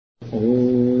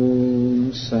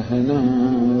Om Sahana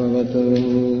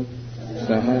Vavatu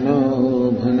Sahano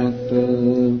Bhunaktu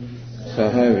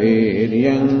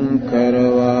Sahaviryam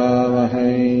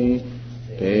Karavavahai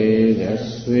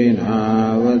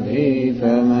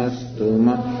Tejasvinavadhitamastu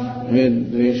ma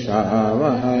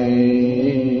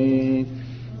vidvishavahai.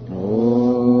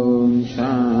 Om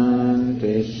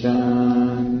Shanti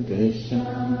Shanti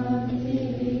Shanti.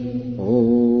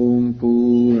 Om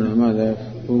Purnamadav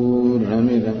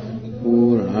Purnamidam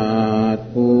Purnat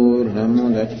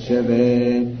Purnamudachyate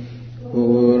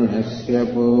Purnasya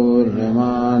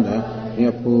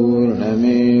Purnamadaya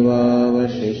Purnameva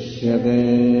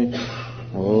Vashishyate.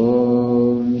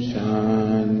 Om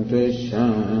Shanti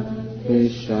Shanti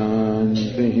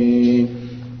Shanti.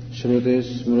 Shruti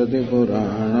Smriti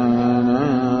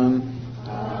Purananam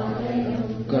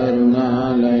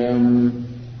Karunalayam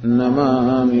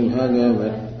Namami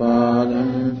Bhagavat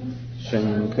Padam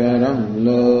Shankaram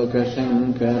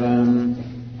Lokashankaram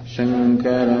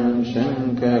Shankaram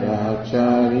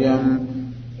Shankaracharyam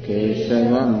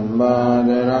Keshavam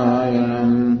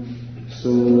Badarayanam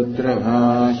Sutra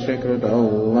Bhashakritau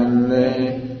Vande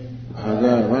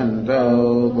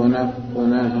Bhagavantau Punah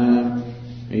Punah.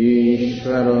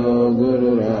 Ishvaro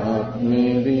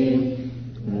Gururatmedi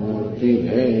Murti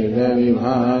Bheda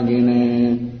Vibhagine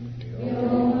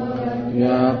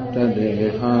Vyapta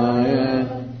Dehaya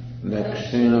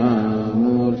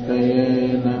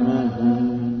Dakshinamurtaye Namaha.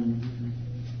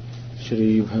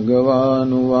 Shri Bhagavan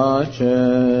Uvacha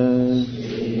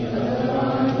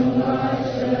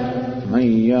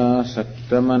Maya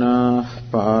Saktamanah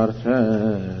Partha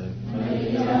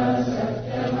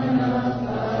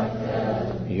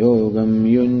Yogam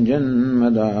Yunjan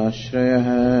Madashrayah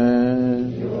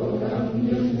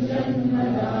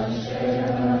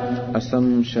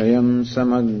Asamshayam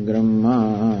Samagram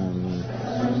Mam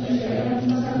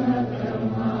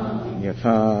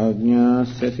Yatha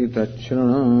Jnasya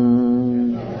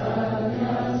Tachrunu.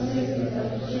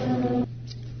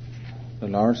 The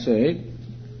Lord said,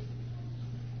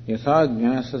 Yatha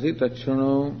Jnasya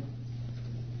Tachrunu,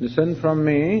 listen from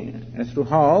me as to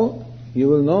how you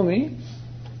will know me.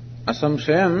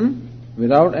 Asamshayam,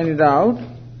 without any doubt,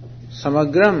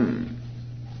 samagram,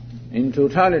 in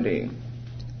totality.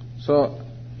 So,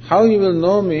 how you will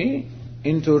know me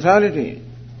in totality,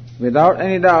 without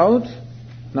any doubt?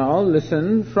 Now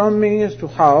listen from me as to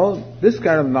how this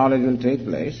kind of knowledge will take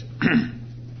place.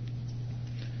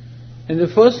 In the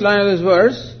first line of this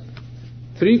verse,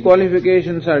 3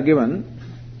 qualifications are given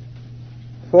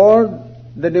for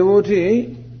the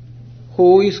devotee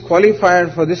who is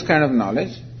qualified for this kind of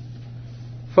knowledge.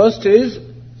 First is,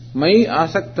 Mai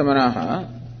Asakta Manaha,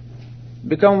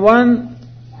 become one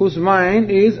whose mind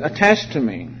is attached to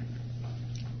me.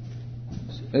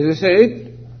 As I said,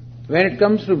 when it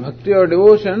comes to bhakti or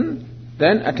devotion,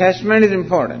 then attachment is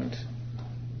important.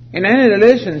 In any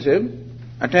relationship,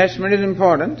 attachment is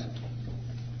important.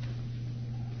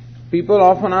 People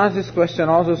often ask this question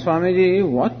also, Swamiji,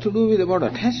 what to do with about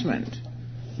attachment?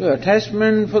 Your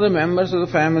attachment for the members of the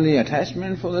family,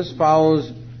 attachment for the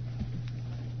spouse.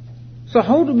 So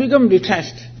how to become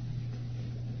detached?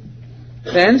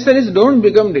 The answer is don't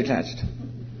become detached.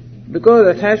 Because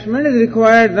attachment is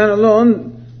required, then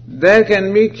alone there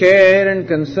can be care and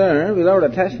concern. Without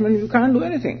attachment you can't do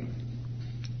anything.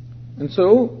 And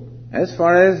so, as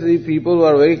far as the people who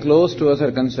are very close to us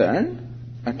are concerned,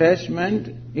 attachment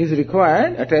is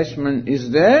required, attachment is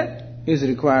there, is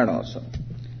required also.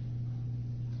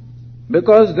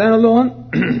 Because then alone,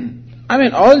 I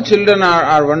mean, all children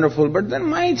are wonderful, but then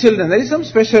my children, there is some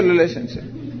special relationship.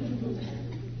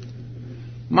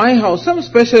 My house, some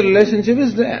special relationship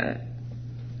is there.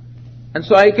 And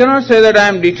so I cannot say that I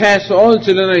am detached, so all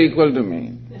children are equal to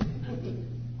me.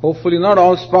 Hopefully not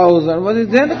all spouses are, but they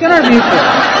cannot be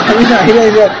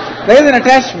equal. There is an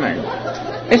attachment.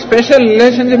 A special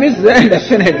relationship is there,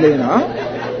 definitely,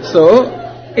 So,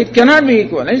 it cannot be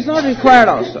equal. It's not required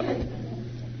also.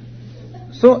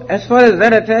 So, as far as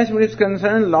that attachment is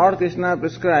concerned, Lord Krishna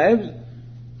prescribes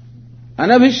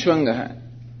anabhishvangaha.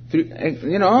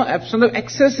 Absence of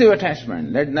excessive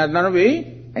attachment. Let not be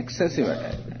excessive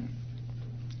attachment.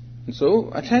 So,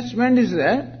 attachment is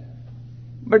there.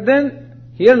 But then,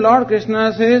 here Lord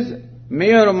Krishna says, may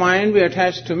your mind be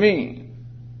attached to me.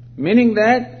 Meaning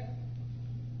that,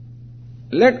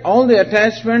 let all the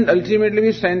attachment ultimately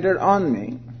be centered on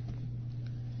me.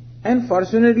 And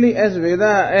fortunately, as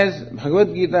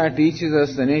Bhagavad Gita teaches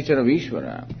us the nature of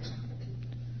Ishvara,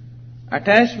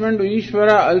 attachment to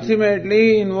Ishvara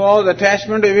ultimately involves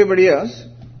attachment to everybody else.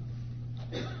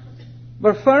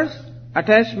 But first,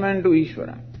 attachment to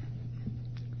Ishvara.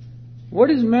 What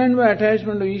is meant by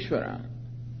attachment to Ishvara?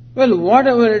 Well,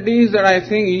 whatever it is that I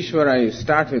think Ishvara is,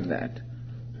 start with that.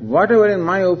 Whatever in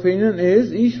my opinion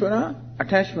is Ishvara,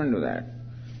 attachment to that.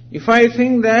 If I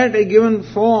think that a given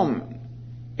form,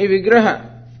 a vigraha,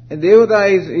 a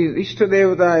devata is Ishta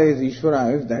devata is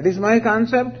Ishvara, if that is my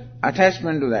concept,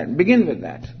 attachment to that. Begin with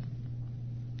that.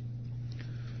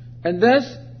 And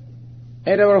thus,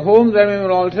 at our home there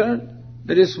altar,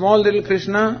 there is small little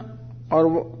Krishna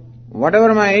or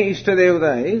whatever my Ishta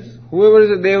devata is, whoever is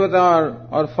the devata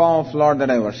or form of Lord that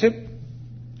I worship,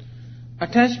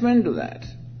 attachment to that.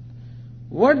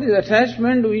 What this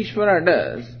attachment to Ishvara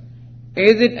does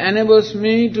is it enables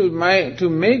me to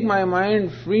make my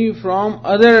mind free from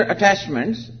other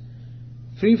attachments,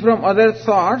 free from other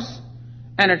thoughts,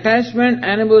 and attachment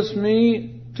enables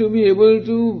me to be able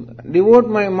to devote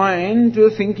my mind to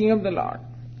thinking of the Lord.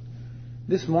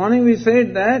 This morning we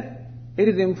said that it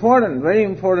is important, very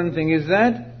important thing is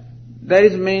that there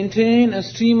is maintain a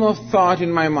stream of thought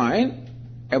in my mind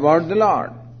about the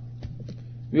Lord.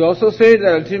 We also said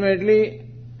that ultimately,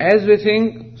 as we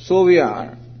think, so we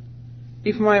are.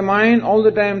 If my mind all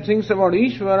the time thinks about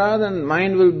Ishvara, then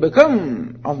mind will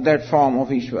become of that form of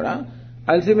Ishvara.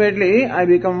 Ultimately, I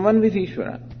become one with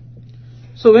Ishvara.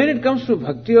 So when it comes to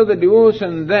bhakti or the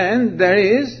devotion, then there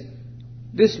is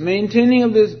this maintaining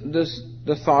of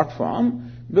the thought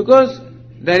form, because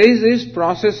there is this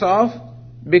process of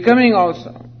becoming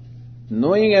also.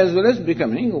 Knowing as well as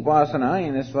becoming, upasana,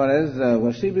 and as far as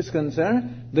worship is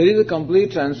concerned, there is a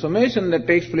complete transformation that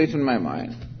takes place in my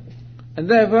mind. And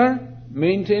therefore,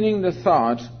 maintaining the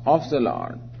thought of the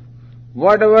Lord,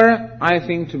 whatever I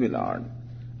think to be Lord.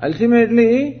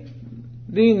 Ultimately,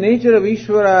 the nature of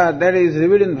Ishvara that is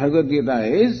revealed in Bhagavad Gita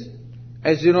is,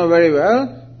 as you know very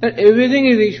well, that everything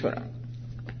is Ishvara.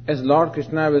 As Lord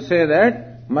Krishna will say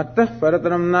that, Mattah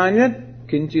parataram nanyat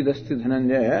kinchidasti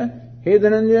dhananjaya. Hey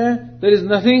Dhananjaya, there is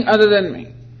nothing other than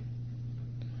me.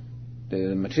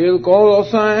 The material cause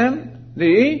also I am,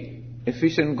 the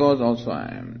efficient cause also I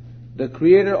am. The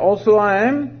creator also I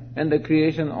am, and the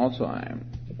creation also I am.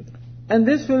 And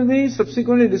this will be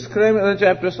subsequently described in other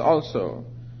chapters also.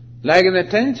 Like in the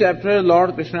 10th chapter,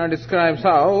 Lord Krishna describes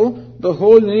how the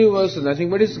whole universe is nothing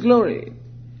but His glory.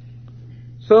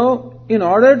 So, in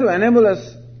order to enable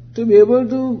us to be able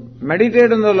to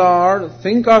meditate on the Lord,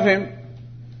 think of Him,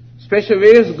 special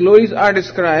various glories are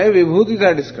described, vibhutis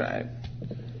are described.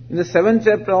 In the 7th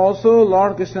chapter also,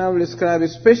 Lord Krishna will describe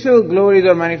His special glories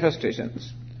or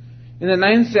manifestations. In the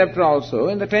 9th chapter also,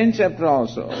 in the 10th chapter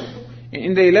also.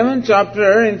 In the 11th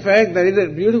chapter, in fact, there is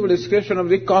a beautiful description of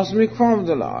the cosmic form of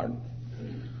the Lord.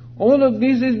 All of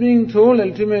this is being told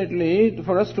ultimately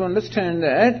for us to understand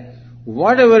that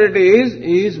whatever it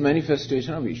is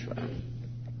manifestation of Ishvara.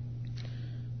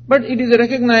 But it is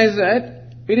recognized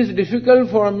that it is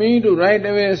difficult for me to right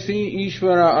away see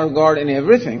Ishvara or God in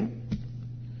everything,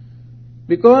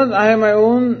 because I have my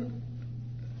own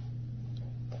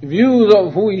views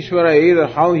of who Ishvara is or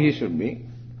how He should be.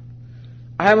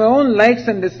 I have my own likes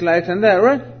and dislikes, and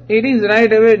therefore it is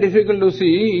right away difficult to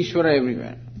see Ishvara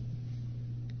everywhere.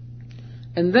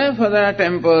 And therefore there are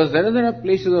temples, there are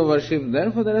places of worship,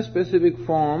 therefore there are specific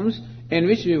forms in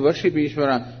which we worship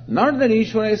Ishvara. Not that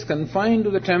Ishvara is confined to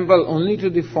the temple only to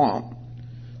the form,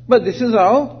 but this is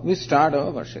how we start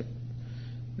our worship.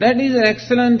 That is an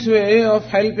excellent way of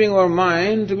helping our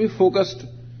mind to be focused,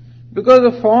 because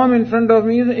the form in front of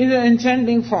me is an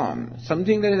enchanting form,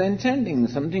 something that is enchanting,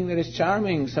 something that is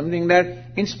charming, something that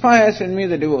inspires in me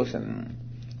the devotion.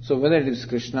 So whether it is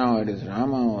Krishna or it is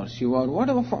Rama or Shiva or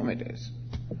whatever form it is,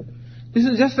 this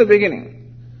is just the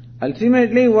beginning.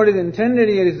 Ultimately what is intended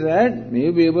here is that may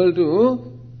you be able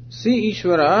to see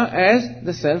Ishvara as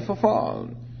the self of all,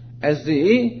 as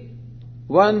the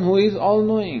one who is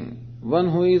all-knowing, one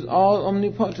who is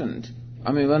all-omnipotent,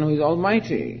 one who is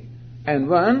almighty, and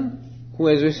one who,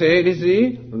 as we say, is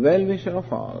the well-wisher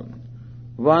of all,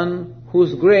 one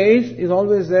whose grace is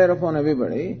always there upon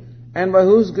everybody, and by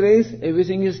whose grace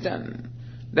everything is done.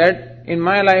 That in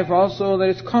my life also there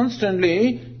is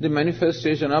constantly the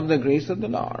manifestation of the grace of the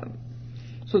Lord.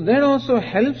 So that also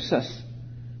helps us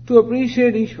to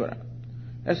appreciate Ishvara,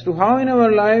 as to how in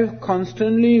our life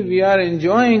constantly we are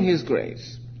enjoying His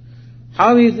grace,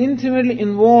 how He is intimately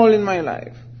involved in my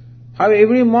life, how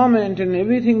every moment and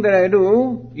everything that I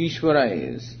do,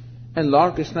 Ishvara is. And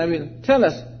Lord Krishna will tell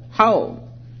us how.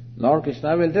 Lord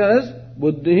Krishna will tell us,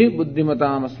 Buddhi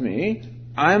buddhimatam asmi,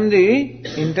 I am the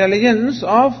intelligence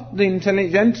of the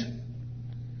intelligent.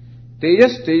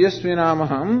 Tejas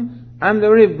tejasvinamaham, I am the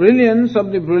very brilliance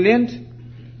of the brilliant.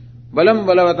 Balam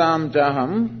balavatam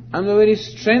chaham, I am the very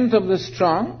strength of the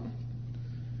strong.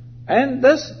 And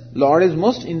thus, Lord is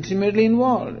most intimately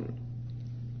involved.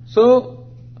 So,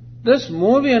 Thus,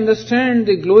 more we understand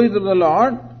the glories of the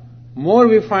Lord, more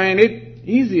we find it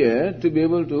easier to be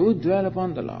able to dwell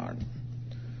upon the Lord.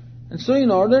 And so in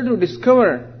order to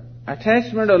discover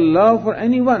attachment or love for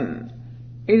anyone,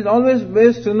 it is always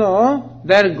best to know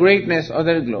their greatness or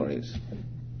their glories.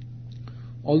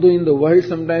 Although in the world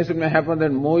sometimes it may happen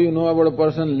that more you know about a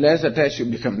person, less attached you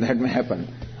become. That may happen.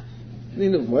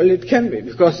 In the world it can be,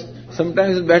 because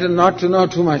sometimes it's better not to know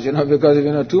too much, because if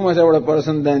you know too much about a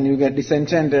person, then you get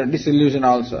disenchanted, disillusioned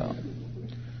also.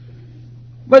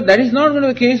 But that is not going to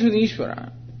be the case with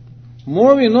Ishvara.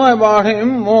 More we know about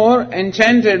him, more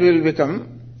enchanted we will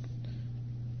become.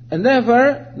 And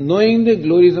therefore, knowing the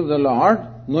glories of the Lord,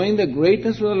 knowing the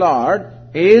greatness of the Lord,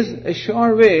 is a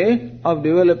sure way of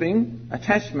developing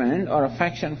attachment or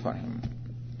affection for him.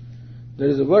 There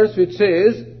is a verse which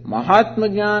says, Mahatma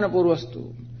Jnana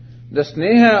Purvastu. The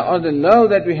sneha or the love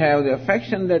that we have, the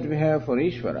affection that we have for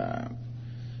Ishvara,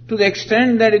 to the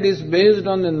extent that it is based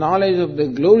on the knowledge of the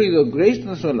glory, the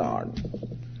greatness of the Lord,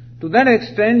 to that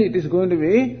extent it is going to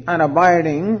be an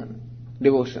abiding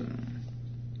devotion.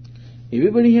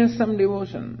 Everybody has some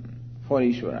devotion for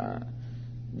Ishvara.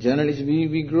 Generally,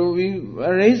 we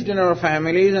are raised in our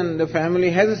families, and the family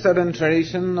has a certain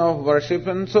tradition of worship,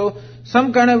 and so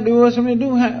some kind of devotion we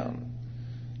do have.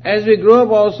 As we grow up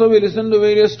also, we listen to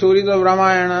various stories of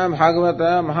Ramayana,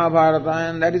 Bhagavata, Mahabharata,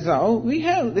 and that is how we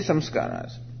have the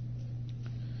samskaras.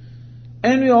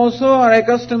 And we also are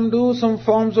accustomed to some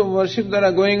forms of worship that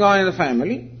are going on in the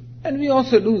family, and we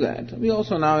also do that. We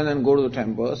also now and then go to the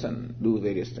temples and do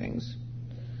various things.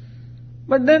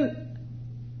 But then,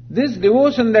 this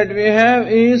devotion that we have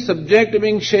is subject to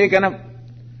being shaken up.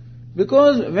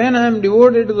 Because when I am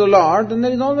devoted to the Lord, then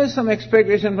there is always some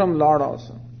expectation from Lord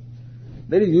also.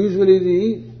 That's usually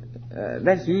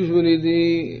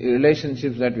the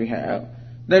relationships that we have.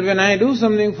 That when I do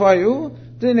something for you,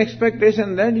 there is an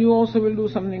expectation that you also will do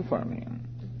something for me.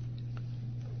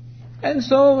 And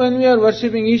so when we are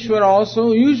worshipping Ishvara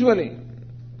also, usually,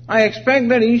 I expect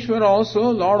that Ishvara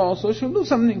also, Lord also should do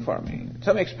something for me.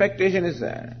 Some expectation is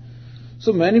there.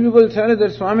 So many people tell us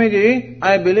that, Swamiji,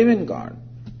 I believe in God.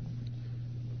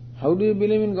 How do you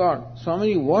believe in God?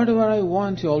 Swamiji, whatever I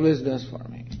want, He always does for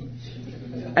me.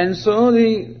 And so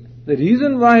the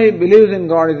reason why he believes in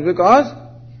God is because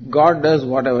God does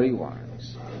whatever He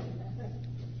wants.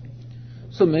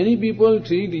 So many people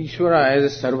treat Ishvara as a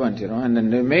servant, and then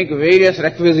they make various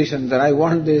requisitions that I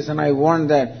want this and I want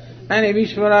that. And if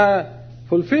Ishvara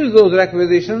fulfills those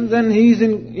requisitions, then he is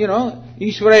in,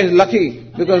 Ishvara is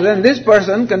lucky, because then this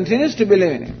person continues to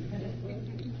believe in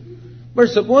Him. But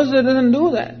suppose he doesn't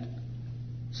do that.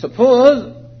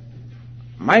 Suppose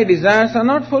my desires are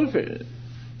not fulfilled.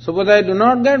 Suppose I do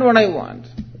not get what I want.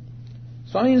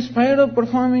 So in spite of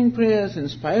performing prayers, in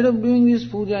spite of doing this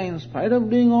puja, in spite of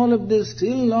doing all of this,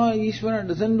 still Lord Ishvara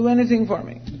doesn't do anything for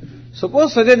me.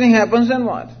 Suppose such a thing happens, then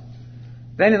what?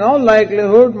 Then in all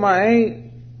likelihood my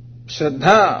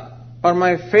Shraddha or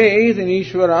my faith in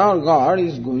Ishvara or God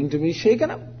is going to be shaken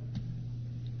up.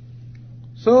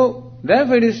 So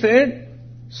therefore it is said,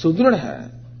 Sudradha.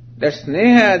 That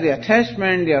sneha, the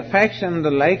attachment, the affection, the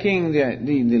liking,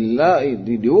 the love,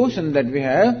 the devotion that we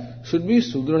have should be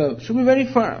sudradha, should be very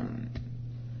firm.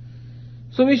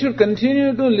 So we should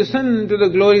continue to listen to the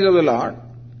glories of the Lord,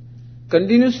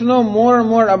 continue to know more and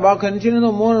more about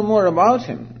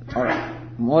Him, or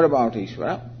more about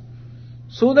Ishvara,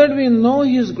 so that we know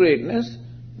His greatness,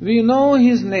 we know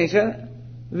His nature,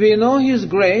 we know His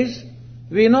grace,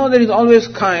 we know that He is always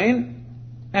kind,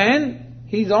 and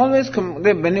He is always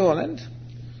benevolent.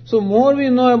 So more we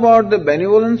know about the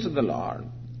benevolence of the Lord,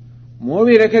 more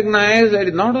we recognize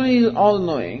that not only He is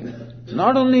all-knowing,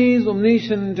 not only He is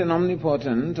omniscient and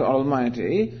omnipotent,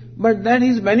 almighty, but that He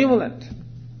is benevolent.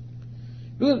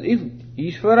 Because if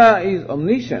Ishvara is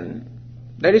omniscient,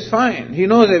 that is fine. He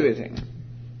knows everything.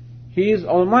 He is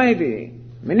almighty,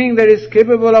 meaning that He is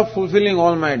capable of fulfilling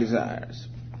all my desires.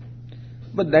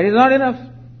 But that is not enough.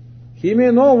 He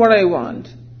may know what I want,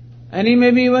 and He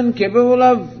may be even capable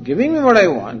of giving me what I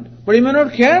want, but He may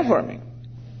not care for me.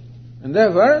 And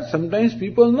therefore, sometimes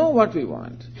people know what we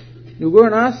want. You go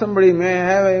and ask somebody,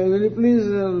 will you please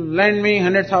lend me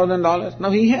 $100,000? Now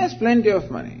he has plenty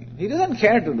of money. He doesn't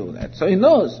care to do that, so he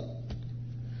knows.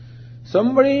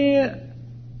 Somebody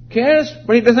cares,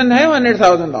 but he doesn't have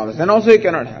 $100,000, then also he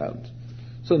cannot help.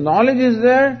 So knowledge is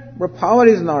there, but power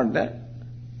is not there.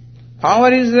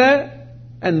 Power is there,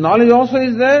 and knowledge also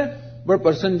is there, but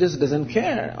person just doesn't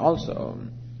care also.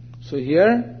 So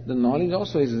here, the knowledge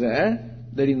also is there,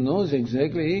 that he knows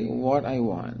exactly what I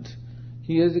want.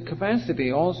 He has the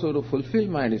capacity also to fulfill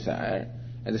my desire.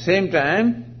 At the same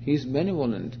time, he is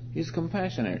benevolent, he is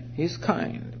compassionate, he is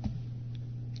kind.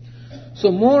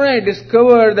 So more I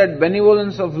discover that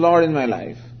benevolence of Lord in my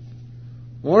life,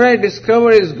 more I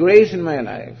discover His grace in my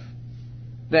life,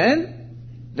 then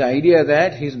the idea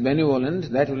that He is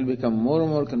benevolent, that will become more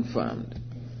and more confirmed.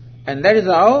 And that is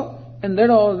how, and that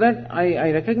all that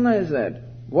I recognize that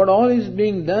what all is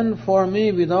being done for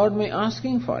me without me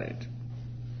asking for it.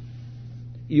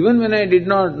 Even when I did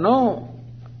not know,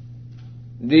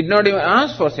 did not even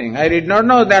ask for things, I did not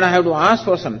know that I have to ask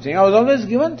for something, I was always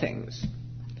given things.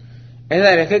 As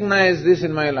I recognize this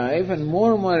in my life and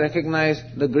more I recognize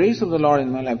the grace of the Lord in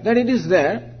my life, that it is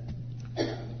there,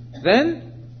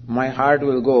 then my heart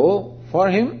will go for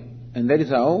Him, and that is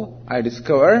how I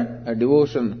discover a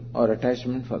devotion or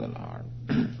attachment for the Lord.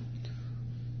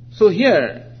 So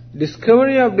here,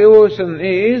 discovery of devotion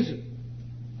is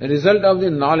a result of the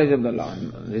knowledge of the Lord,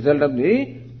 result of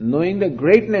the knowing the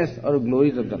greatness or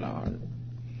glories of the Lord.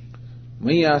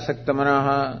 Maya asakta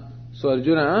manaha. So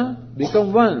Arjuna,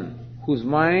 become one whose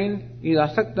mind is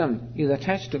asaktam, is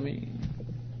attached to me.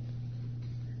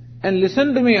 And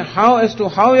listen to me as to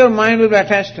how your mind will be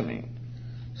attached to me.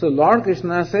 So Lord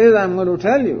Krishna says, I am going to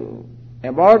tell you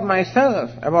about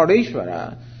myself, about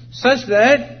Ishvara, such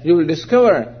that you will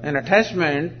discover an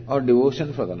attachment or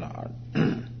devotion for the Lord.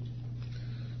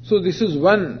 So this is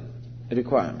one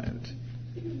requirement.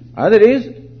 Other is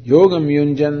Yogam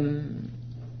Yunjan.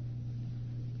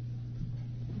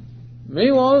 May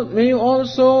you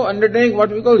also undertake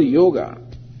what we call yoga.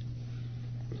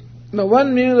 Now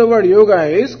one meaning of the word yoga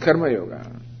is karma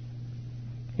yoga.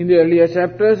 In the earlier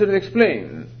chapters it is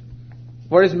explained.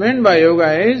 What is meant by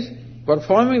yoga is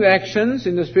performing the actions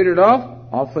in the spirit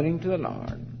of offering to the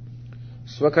Lord.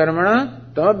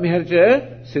 Swakarmana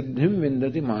tabhyarcha siddhim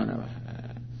vindati manava.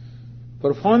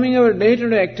 Performing our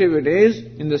day-to-day activities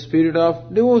in the spirit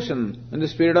of devotion, in the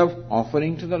spirit of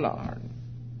offering to the Lord.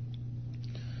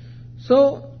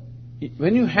 So,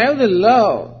 when you have the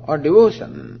love or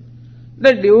devotion,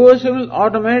 that devotion will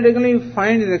automatically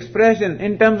find its expression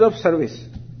in terms of service.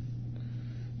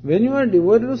 When you are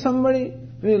devoted to somebody,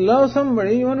 when you love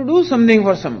somebody, you want to do something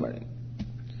for somebody.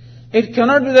 It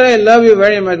cannot be that I love you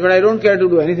very much, but I don't care to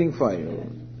do anything for you.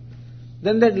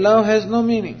 Then that love has no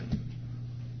meaning.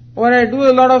 Or I do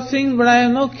a lot of things, but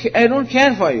I don't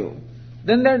care for you.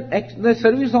 Then the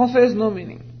service also has no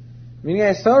meaning. Meaning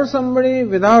I serve somebody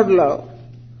without love,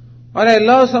 or I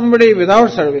love somebody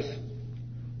without service.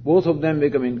 Both of them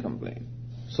become incomplete.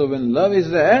 So when love is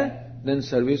there, then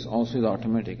service also is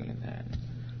automatically there.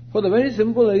 For the very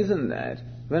simple reason that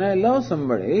when I love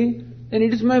somebody, then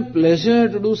it is my pleasure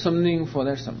to do something for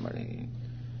that somebody.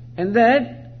 And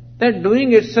that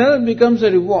doing itself becomes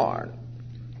a reward.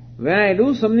 When I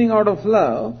do something out of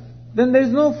love, then there is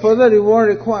no further reward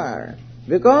required,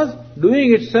 because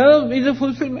doing itself is a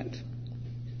fulfillment.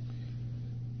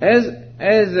 As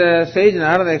Sage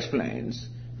Narada explains,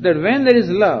 that when there is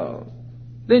love,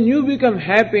 then you become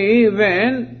happy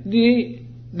when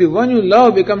the one you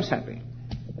love becomes happy.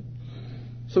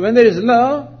 So when there is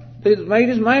love, it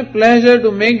is my pleasure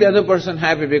to make the other person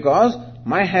happy, because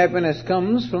my happiness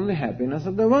comes from the happiness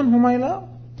of the one whom I love.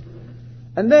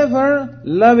 And therefore,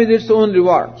 love is its own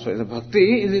reward. So the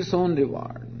bhakti is its own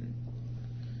reward.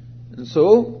 And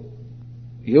so,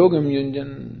 Yogam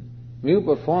Yunjan, may you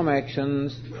perform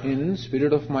actions in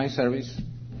spirit of my service.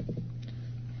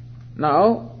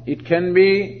 Now, it can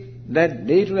be that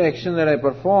day-to-day action that I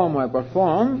perform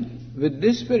with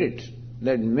this spirit,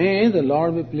 that may the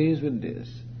Lord be pleased with this.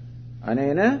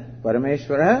 Anena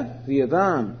Parameshvara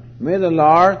Priyatam. May the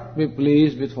Lord be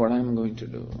pleased with what I am going to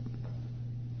do.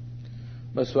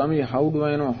 But Swami, how do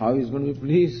I know how He is going to be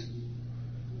pleased?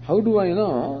 How do I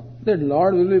know that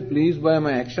Lord will be pleased by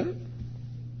my action?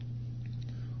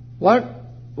 What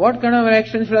kind of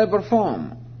action should I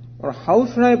perform? Or how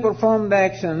should I perform the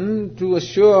action to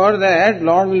assure that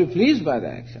Lord will be pleased by the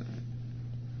action?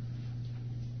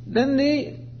 Then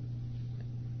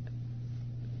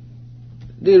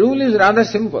the rule is rather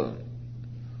simple.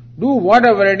 Do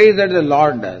whatever it is that the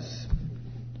Lord does.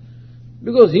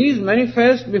 Because He is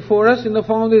manifest before us in the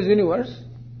form of this universe,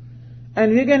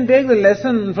 and we can take the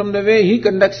lesson from the way He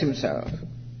conducts Himself.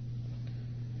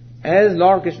 As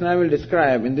Lord Krishna will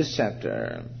describe in this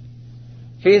chapter,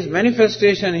 His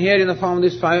manifestation here in the form of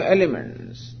these 5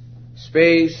 elements: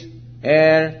 space,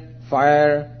 air,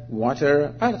 fire,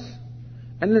 water, earth,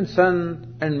 and then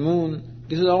sun and moon.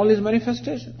 These are all His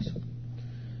manifestations.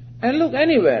 And look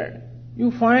anywhere, you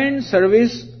find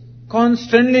service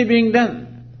constantly being done.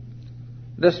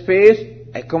 The space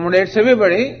accommodates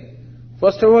everybody.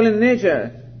 First of all, in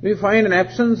nature, we find an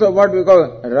absence of what we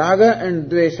call raga and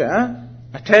dvesha,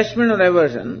 attachment or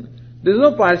aversion. There is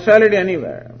no partiality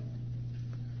anywhere.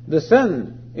 The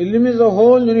sun illumines the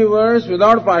whole universe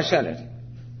without partiality.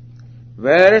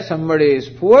 Whether somebody is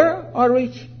poor or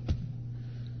rich,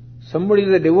 somebody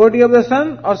is a devotee of the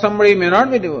sun or somebody may not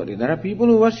be devotee. There are people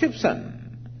who worship sun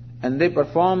and they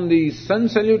perform the sun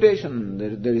salutation,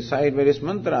 they recite various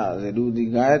mantras, they do the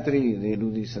Gayatri, they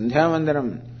do the Sandhya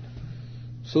Mandaram.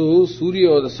 So Surya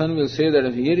or the sun will say that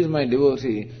if here is my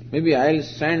devotee, maybe I'll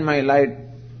stand my light,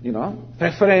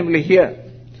 preferably here.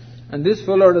 And this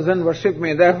fellow doesn't worship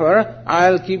me, therefore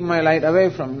I'll keep my light away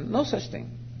from him. No such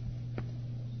thing.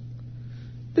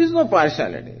 There is no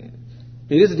partiality.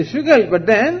 It is difficult, but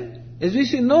then, as we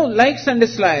see, no likes and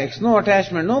dislikes, no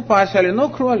attachment, no partiality, no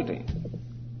cruelty.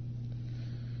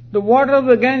 The water of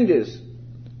the Ganges,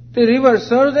 the river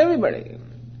serves everybody.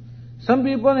 Some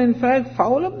people, in fact,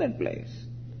 foul up that place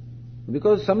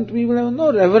because some people have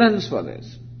no reverence for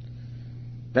this.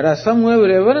 There are some who have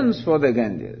reverence for the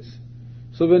Ganges.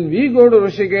 So when we go to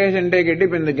Rishikesh and take a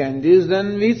dip in the Ganges,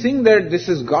 then we think that this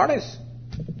is goddess.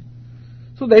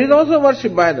 So that is also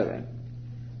worship, by the way.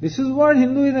 This is what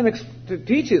Hinduism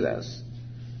teaches us.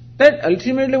 That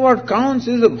ultimately what counts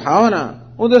is the bhavana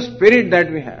or the spirit that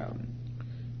we have.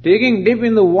 Taking dip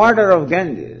in the water of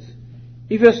Ganges.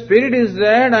 If your spirit is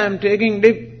that I am taking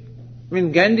dip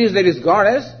in Ganges, that is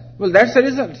goddess, well, that's the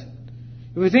result.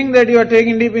 If you think that you are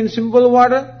taking dip in simple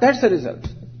water, that's the result.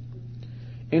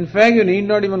 In fact, you need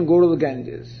not even go to the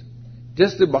Ganges.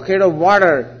 Just the bucket of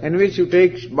water in which you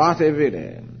take bath every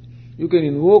day. You can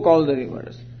invoke all the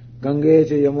rivers. Gange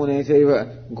cha Yamune cha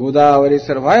Godavari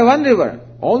Sarva. Why one river?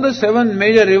 All the 7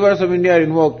 major rivers of India are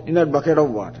invoked in that bucket of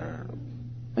water.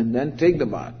 And then take the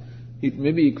bath. It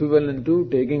may be equivalent to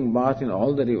taking bath in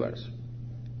all the rivers.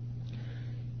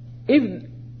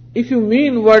 If you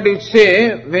mean what you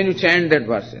say when you chant that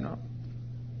verse,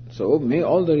 So may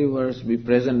all the rivers be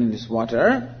present in this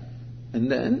water.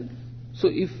 And then, so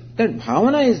if that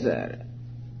bhavana is there,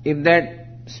 if that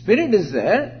spirit is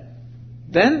there,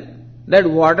 then that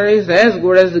water is as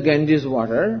good as the Ganges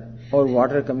water or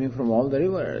water coming from all the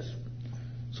rivers.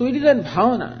 So it is that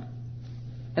bhavana.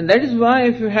 And that is why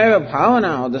if you have a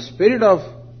bhavana or the spirit of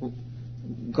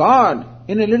God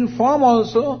in a little form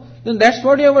also, then that's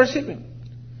what you are worshipping.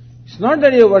 It's not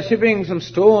that you are worshipping some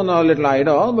stone or little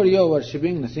idol, but you are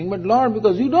worshipping nothing but Lord,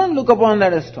 because you don't look upon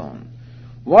that as stone.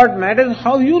 What matters is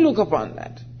how you look upon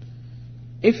that.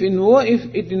 If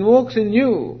it invokes in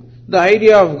you the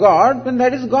idea of God, then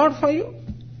that is God for you.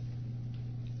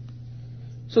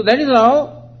 So that is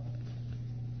how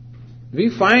we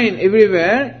find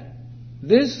everywhere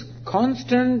this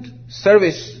constant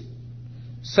service,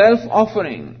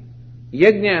 self-offering.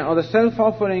 Yajna or the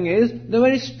self-offering is the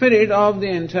very spirit of the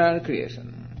entire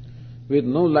creation, with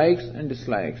no likes and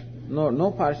dislikes,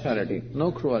 no partiality,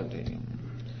 no cruelty.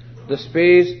 The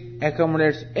space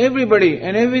accommodates everybody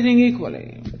and everything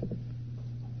equally.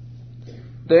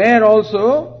 The air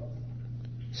also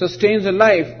sustains the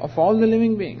life of all the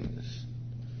living beings.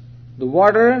 The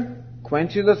water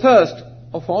quenches the thirst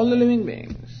of all the living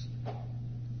beings.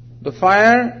 The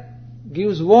fire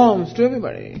gives warmth to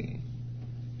everybody.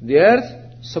 The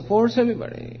earth supports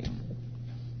everybody.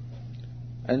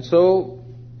 And so,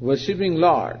 worshipping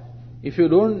Lord, if you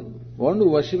don't want to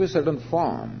worship a certain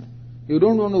form, you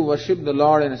don't want to worship the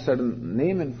Lord in a certain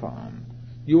name and form,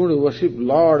 you want to worship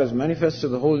Lord as manifest to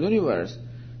the whole universe,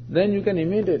 then you can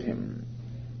imitate Him.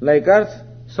 Like earth,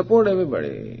 support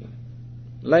everybody.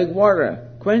 Like water,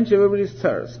 quench everybody's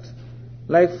thirst.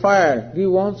 Like fire,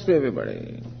 give warmth to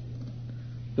everybody.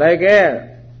 Like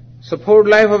air, support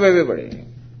life of everybody.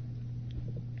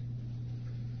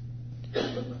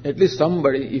 At least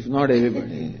somebody, if not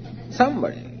everybody.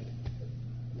 Somebody.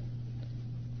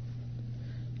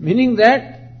 Meaning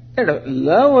that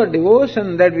love or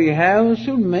devotion that we have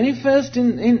should manifest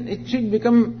it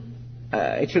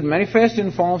should manifest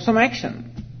in form of some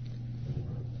action.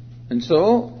 And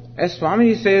so, as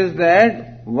Swami says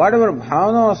that whatever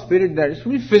bhavana or spirit that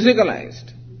should be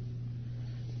physicalized.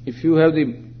 If you have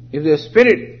the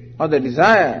spirit or the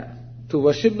desire to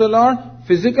worship the Lord,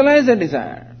 physicalize the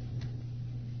desire.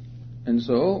 And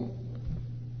so,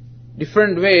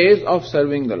 different ways of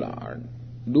serving the Lord.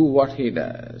 Do what He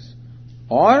does.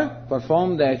 Or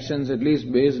perform the actions at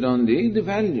least based on the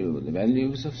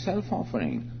values of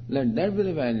self-offering. Let that be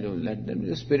the value, let that be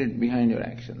the spirit behind your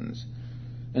actions.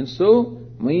 And so,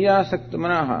 Maya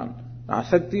Saktamanaha,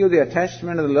 Asakti or the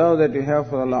attachment of the love that you have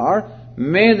for the Lord,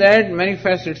 may that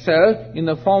manifest itself in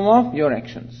the form of your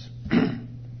actions.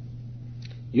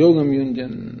 Yogam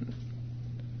Yunjan.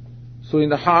 So in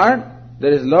the heart,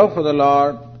 there is love for the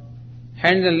Lord.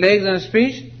 Hands and legs and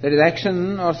speech, there is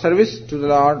action or service to the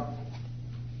Lord.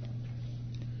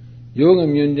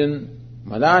 Yogam Yunjan,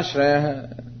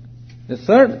 Madashraya. The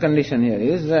third condition here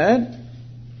is that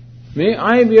may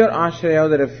I be your ashraya,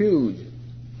 the refuge.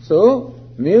 So,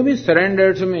 may you be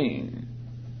surrendered to me.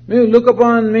 May you look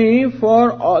upon me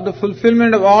for the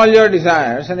fulfillment of all your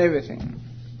desires and everything.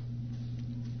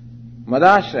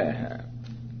 Madashraya.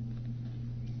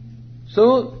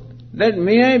 So, that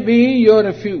may I be your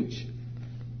refuge.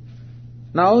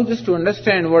 Now, just to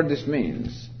understand what this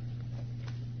means,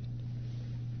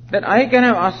 that I can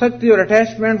have asakti or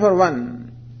attachment for one,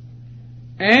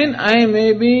 and I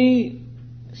may be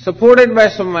supported by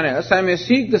someone else, I may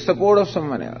seek the support of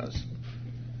someone else.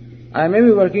 I may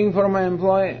be working for my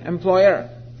employer,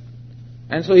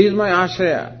 and so he is my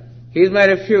ashraya, he is my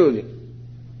refuge.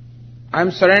 I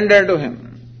am surrendered to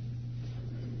him.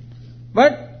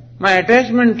 But my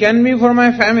attachment can be for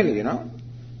my family,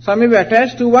 So I may be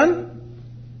attached to one,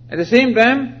 at the same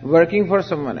time working for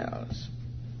someone else.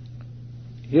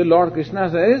 Here Lord Krishna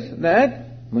says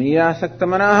that Maya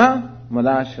Saktamanaha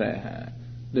Madashraya.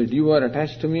 That you are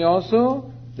attached to me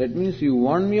also, that means you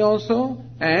want me also,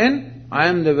 and I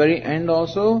am the very end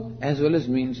also, as well as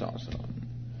means also.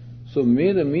 So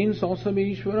may the means also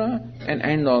be Ishvara, and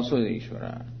end also is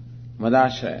Ishvara.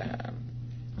 Madashraya.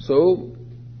 So,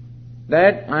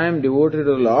 that I am devoted to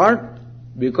the Lord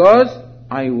because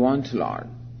I want Lord.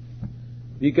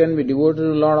 We can be devoted to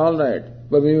the Lord, all right,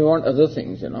 but we want other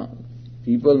things,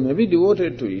 People may be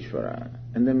devoted to Ishvara,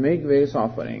 and they make various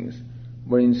offerings,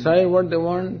 but inside what they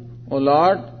want, oh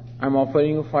Lord, I'm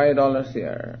offering you $5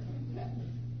 here,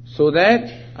 so that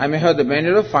I may have the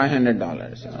benefit of $500.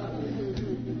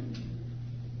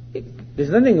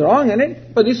 There's nothing wrong in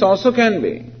it, but this also can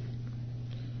be.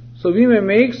 So we may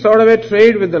make sort of a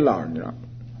trade with the Lord,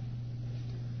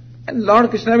 And Lord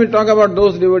Krishna will talk about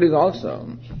those devotees also.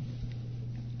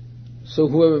 So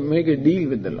whoever make a deal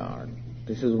with the Lord,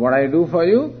 this is what I do for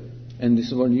you, and this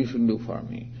is what you should do for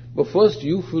me. But first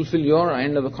you fulfill your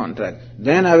end of the contract,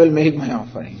 then I will make my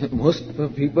offering. Most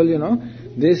people,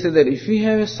 they say that if we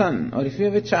have a son or if we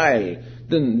have a child,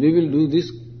 then we will do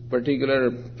this particular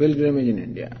pilgrimage in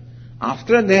India.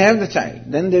 After they have the child,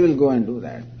 then they will go and do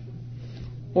that.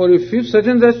 Or if such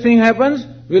and such thing happens,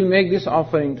 we'll make this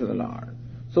offering to the Lord.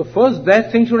 So first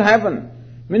that thing should happen.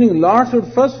 Meaning Lord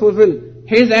should first fulfill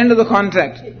His end of the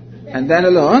contract, and then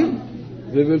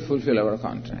alone we will fulfill our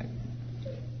contract.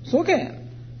 It's okay.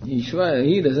 Ishvara,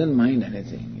 He doesn't mind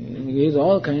anything. He is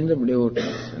all kinds of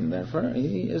devotees, and therefore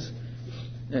He is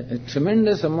a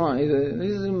tremendous amount. He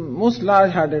is the most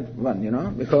large-hearted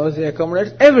one, because He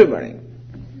accommodates everybody.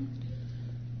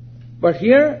 But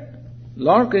here,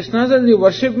 Lord Krishna says, you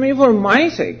worship me for my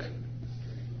sake.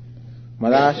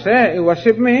 Madashraya, you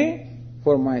worship me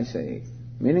for my sake.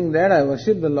 Meaning that I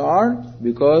worship the Lord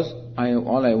because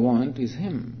all I want is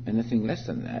Him, and nothing less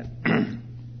than that.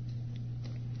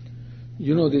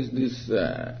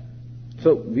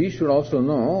 So we should also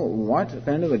know what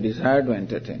kind of a desire to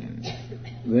entertain.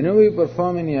 Whenever we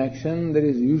perform any action, there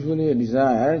is usually a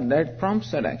desire that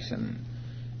prompts that action.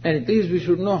 And at least we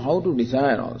should know how to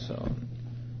desire also.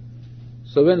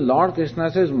 So when Lord Krishna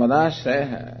says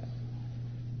Madashraya,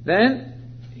 then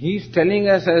He is telling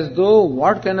us as though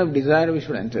what kind of desire we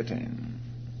should entertain.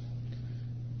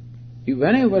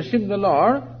 When I worship the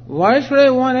Lord, why should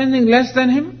I want anything less than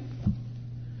Him?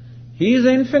 He is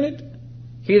infinite.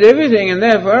 He is everything, and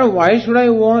therefore why should I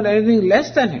want anything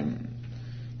less than Him?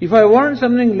 If I want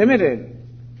something limited,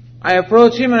 I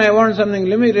approach Him and I want something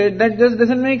limited, that just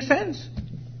doesn't make sense.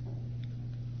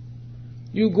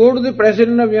 You go to the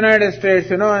President of the United States,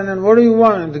 and then what do you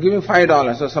want? To give me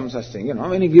 $5 or some such thing,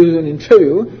 When he gives you an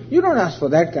interview, you don't ask for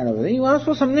that kind of a thing. You ask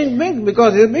for something big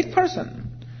because he's a big person.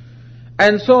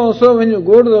 And so when you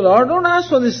go to the Lord, don't ask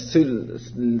for these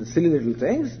silly little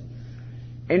things.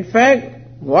 In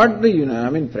fact, what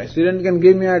President can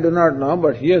give me, I do not know,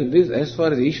 but here, as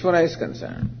far as Ishvara is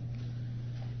concerned,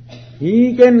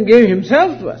 He can give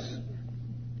Himself to us.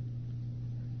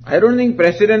 I don't think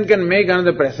President can make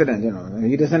another President,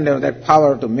 He doesn't have that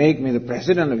power to make me the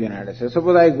President of the United States.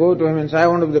 Suppose I go to him and say, I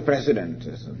want to be the President,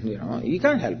 He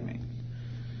can't help me.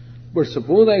 But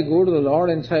suppose I go to the Lord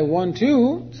and say, I want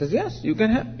you, He says, yes, you can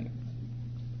help me.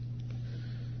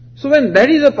 So when that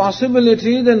is a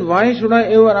possibility, then why should I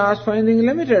ever ask for anything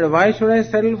limited? Why should I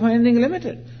settle for anything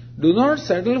limited? Do not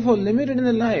settle for limited in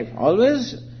the life.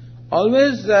 Always,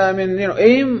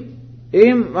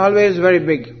 aim always very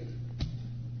big.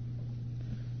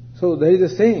 So there is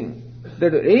a saying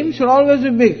that aim should always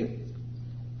be big.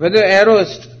 Whether arrow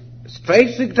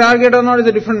strikes the target or not is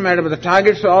a different matter, but the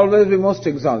target should always be most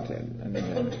exalted.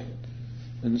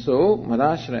 And so,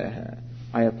 Madashraya,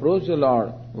 I approach the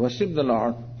Lord, worship the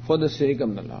Lord for the sake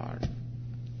of the Lord.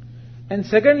 And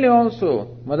secondly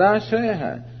also,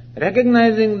 Madashraya,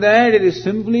 recognizing that it is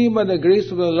simply by the grace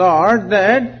of the Lord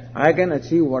that I can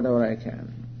achieve whatever I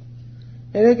can.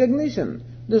 A recognition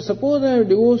that suppose I have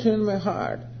devotion in my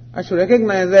heart, I should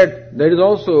recognize that that is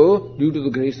also due to the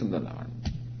grace of the Lord.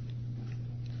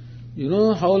 You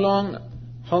know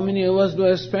how many hours do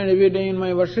I spend every day in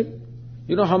my worship?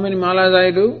 You know how many malas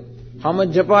I do? How much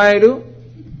japa I do?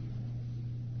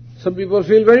 Some people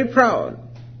feel very proud.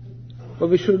 But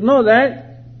we should know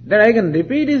that I can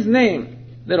repeat His name.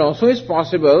 That also is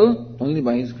possible only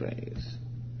by His grace.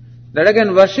 That I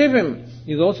can worship Him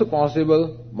is also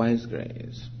possible by His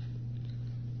grace.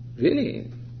 Really,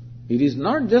 it is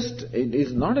not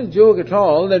a joke at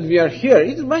all that we are here.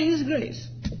 It is by His grace.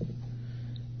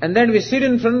 And that we sit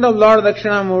in front of Lord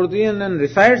Dakshinamurti and then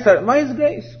recite by His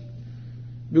grace.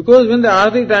 Because when the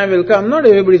Arati time will come, not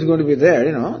everybody is going to be there,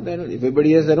 Then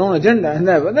everybody has their own agenda, and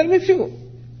there will be few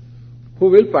who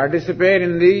will participate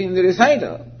in the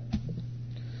recital.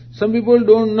 Some people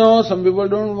don't know, some people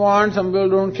don't want, some people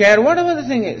don't care, whatever the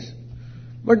thing is.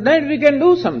 But that we can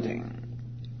do something.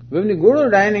 When we go to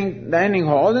dining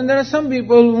hall, then there are some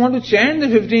people who want to chant the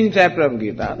 15th chapter of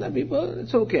Gita. The people,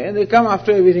 it's okay, they come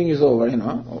after everything is over,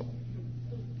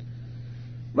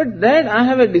 But that I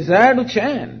have a desire to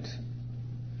chant,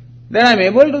 that I am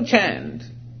able to chant.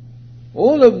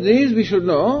 All of these we should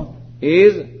know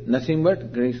is nothing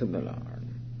but grace of the Lord.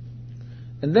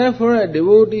 And therefore a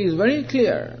devotee is very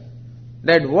clear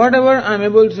that whatever I am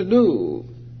able to do,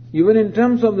 even in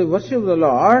terms of the worship of the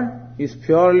Lord, is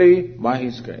purely by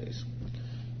His grace.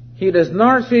 He does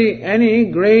not see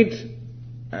any great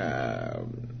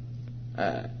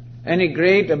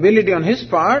ability on his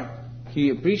part. He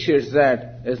appreciates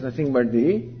that as nothing but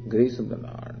the grace of the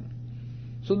Lord.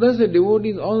 So thus the devotee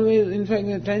is always, in fact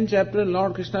in the 10th chapter,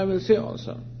 Lord Krishna will say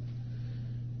also,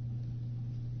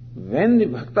 when the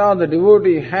bhakta or the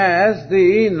devotee has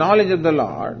the knowledge of the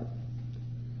Lord,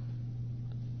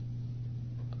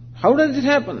 how does it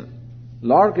happen?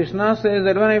 Lord Krishna says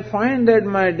that when I find that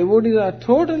my devotees are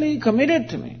totally committed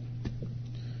to me,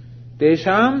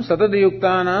 Tesham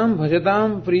satadayuktanam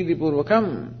bhajatam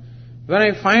pritipurvakam, when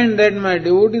I find that my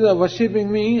devotees are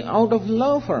worshipping me out of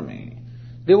love for me,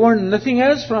 they want nothing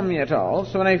else from me at all,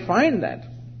 so when I find that,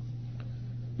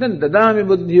 then dadami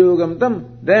buddhiyogam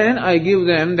tam, then I give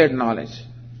them that knowledge.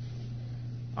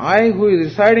 I, who is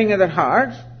residing in their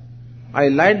hearts, I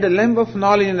light the lamp of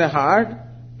knowledge in their heart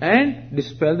and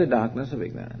dispel the darkness of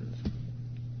ignorance.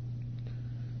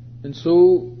 And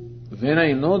so, when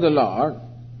I know the Lord,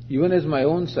 even as my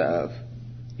own self,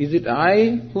 is it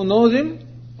I who knows Him,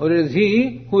 or is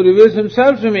He who reveals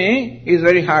Himself to me, is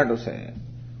very hard to say.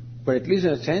 But at least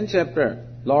in the 10th chapter,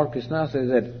 Lord Krishna says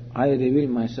that I reveal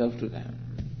myself to them.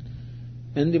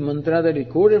 And the mantra that we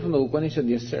quoted from the Upanishad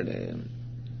yesterday,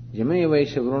 Yame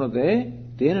Vaishya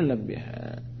Vrunate Tena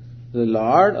Labhya, the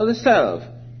Lord or the Self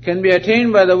can be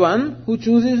attained by the one who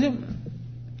chooses Him.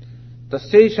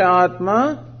 Tasya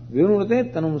Atma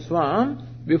Vrunate Tanum Swam,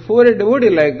 before a devotee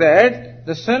like that,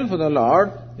 the Self of the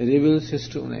Lord reveals His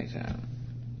true nature.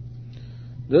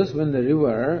 Thus when the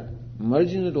river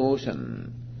merges into the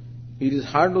ocean, it is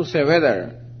hard to say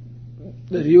whether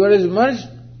the river is merged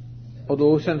or the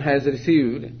ocean has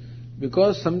received,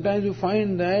 because sometimes you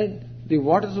find that the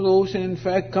waters of the ocean in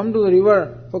fact come to the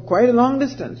river for quite a long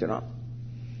distance,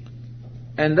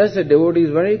 And thus the devotee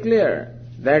is very clear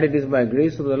that it is by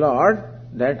grace of the Lord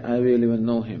that I will even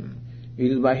know Him.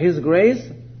 It is by His grace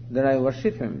that I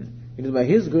worship Him. It is by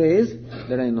His grace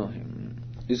that I know Him.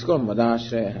 This is called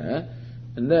Madashraya,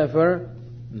 and therefore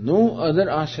no other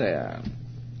ashraya.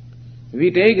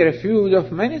 We take refuge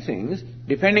of many things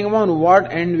depending upon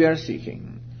what end we are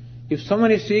seeking. If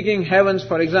someone is seeking heavens,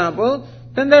 for example,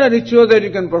 then there are rituals that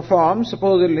you can perform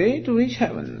supposedly to reach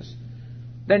heavens.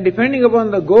 Then depending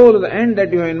upon the goal or the end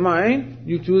that you have in mind,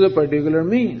 you choose a particular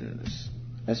means.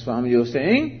 As Swami was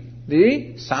saying,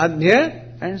 the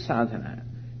sadhya and sadhana.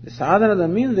 The sadhana, the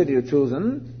means that you have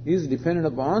chosen, is dependent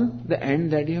upon the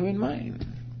end that you have in mind.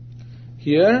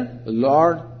 Here, the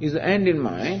Lord is the end in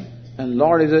mind, and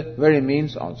Lord is a very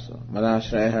means also.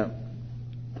 Madashraya.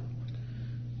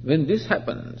 When this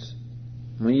happens,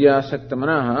 Maya Sakta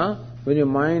Manaha, when your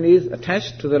mind is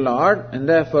attached to the Lord and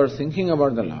therefore thinking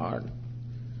about the Lord,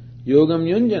 Yogam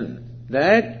Yunjan,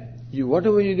 that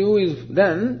whatever you do is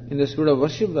done in the spirit of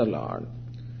worship of the Lord.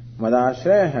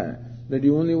 Madashraya, that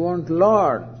you only want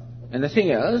Lord and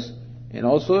nothing else, and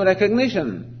also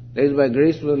recognition that is by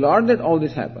grace of the Lord that all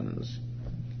this happens.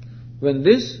 When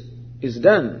this is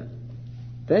done,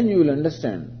 then you will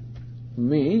understand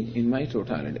me in my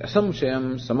totality.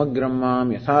 Asamshayam samagram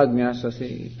mam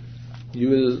yathajñāsasi. You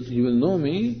will know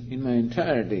me in my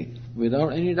entirety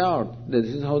without any doubt that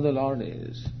this is how the Lord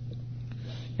is.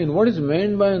 And what is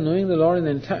meant by knowing the Lord in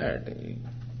entirety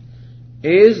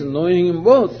is knowing Him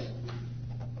both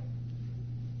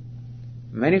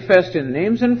manifest in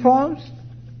names and forms,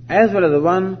 as well as the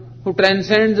one who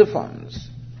transcends the forms.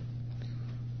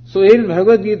 So in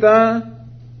Bhagavad Gita,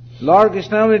 Lord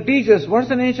Krishna will teach us what's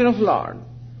the nature of Lord.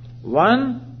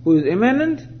 One who is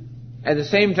immanent, at the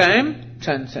same time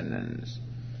transcendence.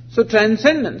 So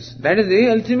transcendence, that is the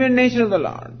ultimate nature of the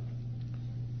Lord.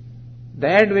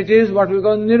 That which is what we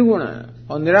call nirguna,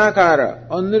 or nirakara,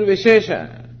 or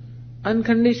nirvishesha,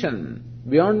 unconditioned,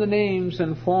 beyond the names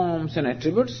and forms and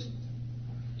attributes.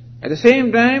 At the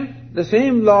same time, the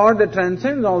same Lord that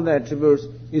transcends all the attributes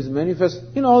is manifest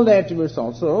in all the attributes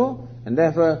also, and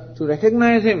therefore to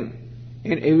recognize Him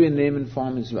in every name and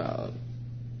form as well.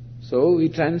 So He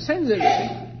transcends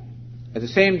everything. At the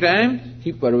same time,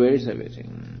 He pervades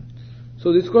everything.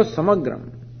 So this is called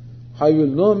samagram. How you will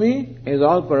know me is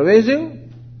all pervasive,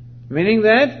 meaning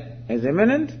that as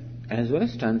immanent as well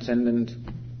as transcendent.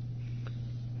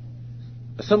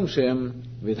 Asamshayam,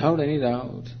 without any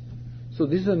doubt. So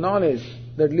this is a knowledge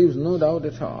that leaves no doubt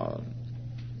at all.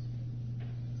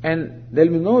 And there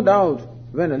will be no doubt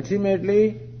when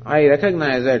ultimately I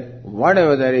recognize that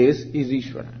whatever there is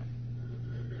Ishvara.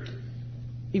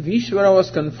 If Ishvara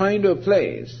was confined to a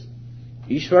place,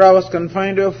 Ishvara was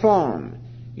confined to a form,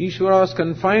 Ishvara was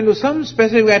confined to some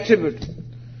specific attribute,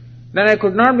 then I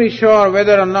could not be sure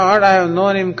whether or not I have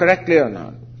known Him correctly or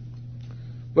not.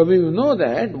 But we will know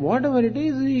that whatever it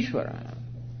is Ishvara,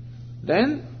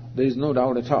 then there is no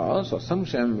doubt at all. So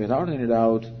samshayam, without any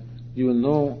doubt, you will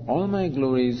know all my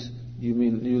glories, you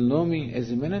will know me as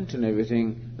immanent in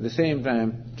everything, at the same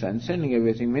time transcending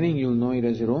everything, meaning you will know it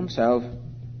as your own self.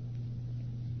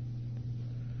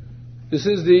 This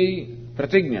is the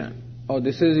pratigna, or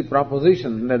this is the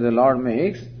proposition that the Lord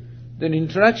makes, the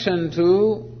introduction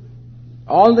to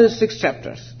all these 6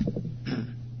 chapters.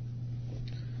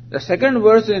 The second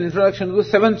verse is an introduction to the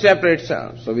 7th chapter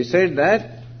itself. So we said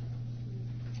that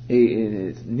a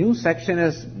new section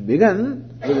has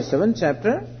begun with the 7th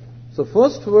chapter. So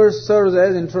first verse serves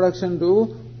as introduction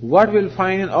to what we'll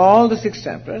find in all the 6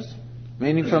 chapters,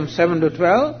 meaning from 7 to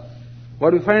 12.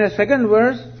 What we find in the second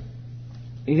verse,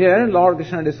 here Lord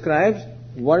Krishna describes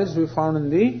what is to be found in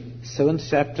the 7th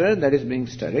chapter that is being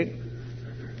studied.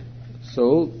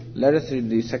 So let us read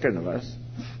the second verse.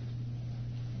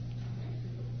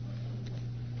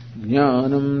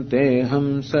 Jnanam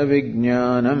teham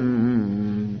savijnanam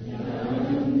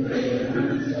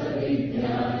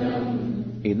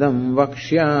idam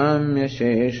vakshyamya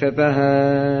sheshatah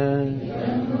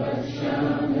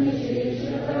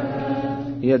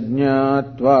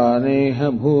yajñātvā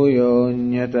neha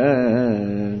bhūyōnyata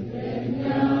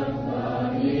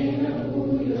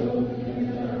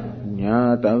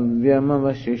jñātavyam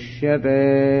avashishyate.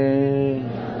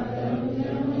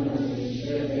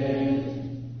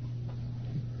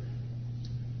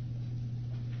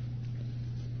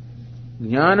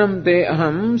 Jnanam te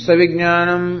aham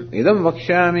savijnanam idam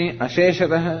vakshyami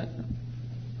asheshatah.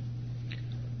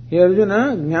 Here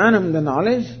Arjuna, jnanam, the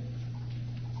knowledge,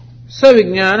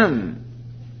 savijnanam,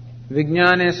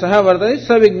 vijnane saha vardate,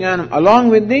 savijnanam, along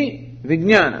with the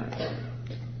vijnana.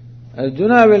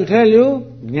 Arjuna will tell you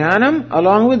jnanam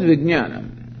along with vijnanam.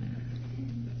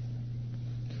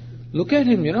 Look at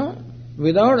him,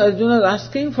 without Arjuna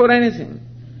asking for anything.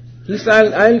 He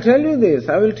said, I will tell you this,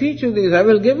 I will teach you this, I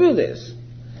will give you this.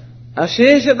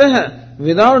 Asheshatah,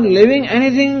 without leaving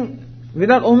anything,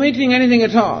 without omitting anything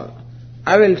at all.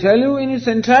 I will tell you in its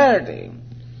entirety.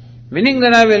 Meaning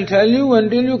that I will tell you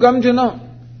until you come to know.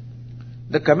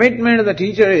 The commitment of the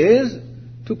teacher is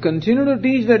to continue to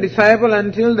teach the disciple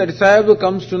until the disciple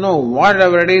comes to know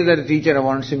whatever it is that the teacher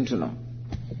wants him to know.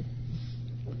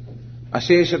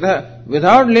 Asheshatah,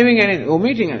 without leaving anything,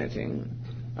 omitting anything.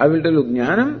 I will tell you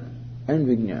jnanam and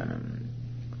vijnanam.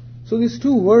 So these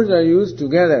 2 words are used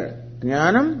together,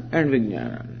 jnanam and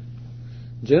vijnanam.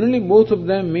 Generally both of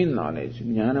them mean knowledge.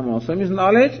 Jnanam also means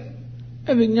knowledge,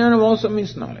 and vijnanam also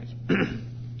means knowledge.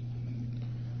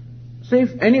 So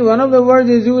if any one of the words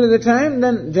is used at the time,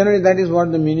 then generally that is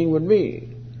what the meaning would be.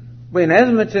 But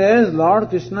inasmuch as Lord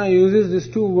Krishna uses these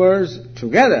 2 words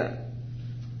together,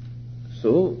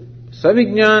 so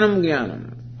savijnanam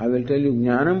jnanam, I will tell you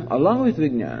jnanam along with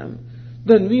vijnanam,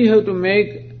 then we have to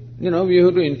make, we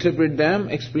have to interpret them,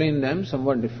 explain them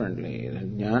somewhat differently.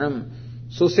 Jnanam,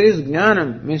 so says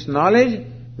jnanam means knowledge,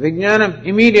 vijnanam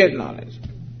immediate knowledge.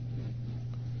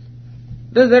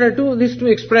 Thus there are these two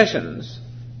expressions,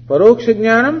 paroksha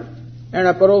jnanam and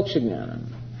aparoksha jnanam.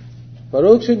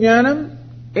 Paroksha jnanam,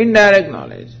 indirect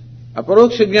knowledge.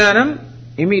 Aparoksha jnanam,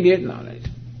 immediate knowledge.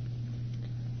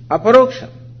 Aparoksha,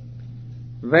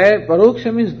 where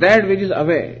paroksha means that which is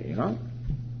away,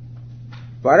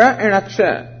 Para and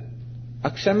aksha.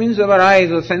 Aksha means our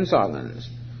eyes or sense organs.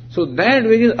 So that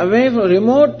which is away from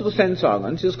remote to sense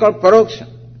organs is called paroksha.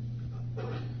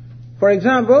 For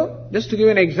example, just to give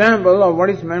an example of what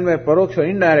is meant by paroksha or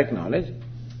indirect knowledge,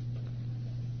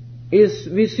 is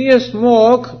we see a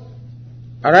smoke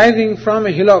arising from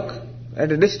a hillock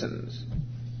at a distance.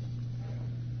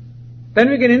 Then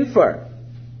we can infer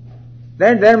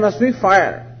that there must be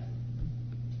fire.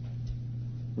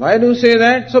 Why do you say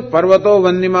that? So, Parvato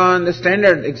Vandiman, the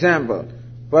standard example.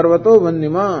 Parvato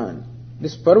Vandiman.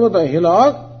 This Parvata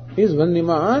hillock is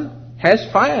Vandiman, has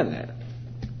fire there.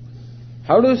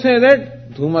 How do you say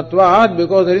that? Dhumatvat,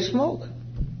 because there is smoke.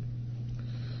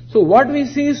 So what we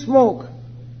see is smoke,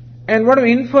 and what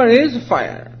we infer is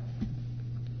fire.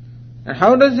 And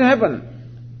how does it happen?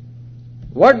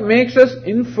 What makes us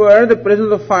infer the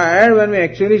presence of fire when we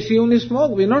actually see only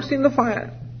smoke? We have not seen the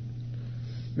fire.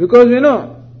 Because we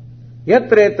know,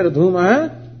 yatra yatra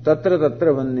dhuma tatra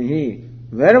tatra vannihi.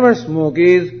 Wherever smoke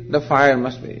is, the fire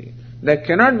must be. There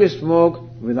cannot be smoke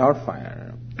without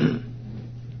fire.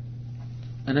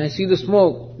 And I see the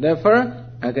smoke, therefore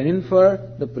I can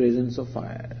infer the presence of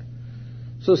fire.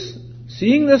 So,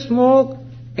 seeing the smoke,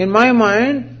 in my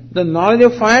mind, the knowledge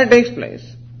of fire takes place.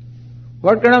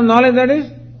 What kind of knowledge that is?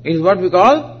 Is what we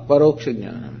call paroksha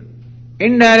jnana.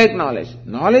 Indirect knowledge.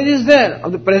 Knowledge is there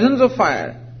of the presence of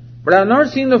fire, but I have not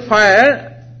seen the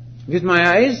fire with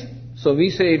my eyes, so we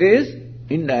say it is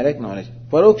indirect knowledge,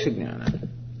 paroksha jnana.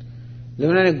 Then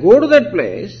when I go to that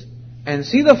place and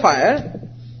see the fire,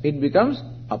 it becomes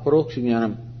aparoksha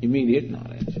jnanam, immediate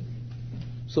knowledge.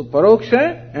 So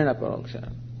paroksha and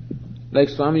aparoksha. Like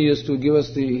Swami used to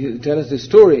tell us the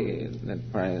story that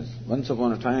once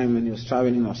upon a time when he was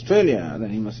traveling in Australia, then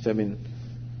he must have been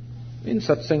in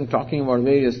satsang talking about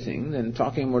various things and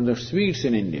talking about the sweets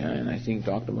in India, and I think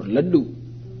talked about laddu.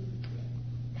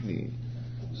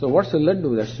 So what's a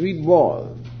laddu? That sweet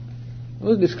ball. He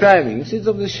was describing. It's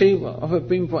of the shape of a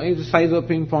ping pong, it's the size of a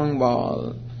ping pong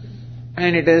ball,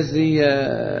 and it is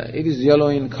yellow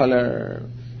in color,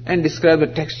 and describe the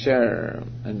texture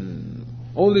and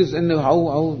all this, and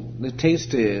how the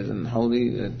taste is, and how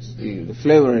the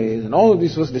flavor is, and all of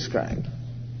this was described.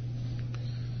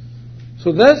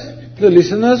 So thus, the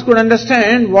listeners could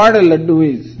understand what a laddu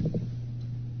is.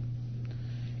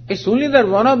 It's only that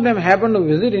one of them happened to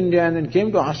visit India and then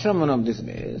came to ashram one of these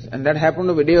days, and that happened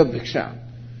to be day of bhiksha.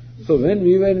 So when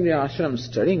we were in the ashram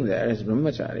studying there as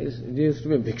brahmacharis, it used to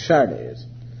be bhiksha days.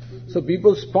 So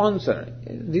people sponsor,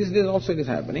 these days also it is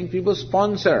happening, people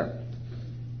sponsor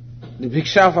the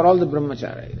bhiksha for all the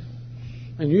brahmacharis.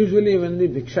 And usually when the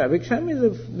bhiksha means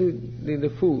the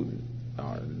food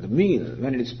or the meal,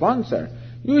 when it is sponsored,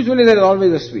 usually there is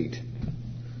always a sweet.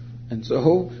 And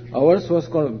so ours was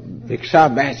called bhiksha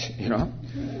batch,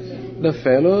 The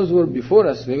fellows who were before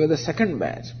us, they were the second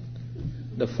batch.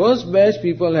 The first batch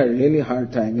people had really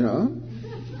hard time,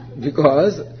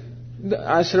 because the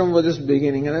ashram was just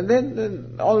beginning, and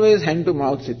then always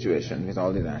hand-to-mouth situation with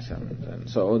all these ashrams. And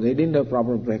so they didn't have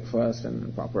proper breakfast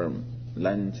and proper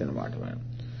lunch and whatever.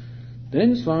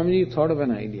 Then Swamiji thought of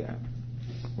an idea.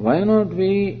 Why not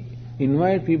we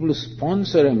invite people to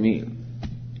sponsor a meal?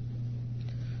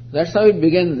 That's how it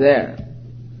began there.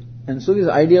 And so this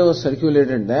idea was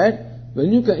circulated that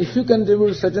if you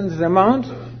contribute certain amount,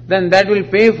 then that will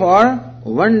pay for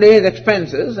one day's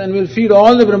expenses and will feed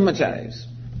all the brahmacharis.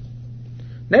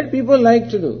 That people like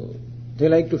to do. They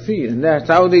like to feed. And that's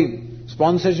how the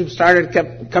sponsorship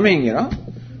kept coming,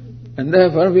 And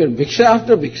therefore we are bhiksha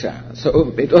after bhiksha. So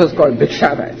it was called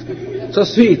bhiksha batch. So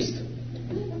sweets.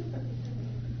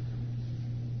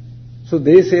 So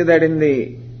they say that in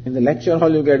the lecture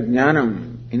hall you get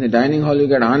jnanam, in the dining hall you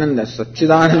get ananda,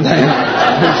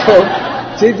 satchidananda. So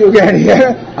chit you get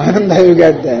here, ananda you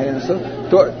get there. So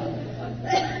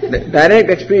the direct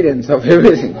experience of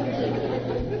everything.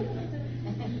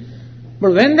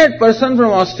 But when that person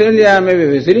from Australia may be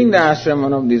visiting the ashram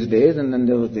one of these days, and then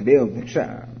there was the day of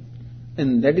bhiksha,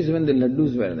 and that is when the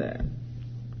laddus were there.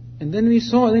 And then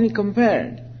then he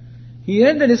compared. He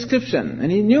heard the description,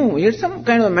 and he knew, he had some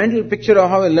kind of a mental picture of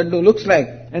how a laddu looks like,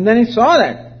 and then he saw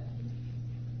that.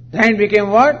 Then it became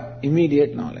what?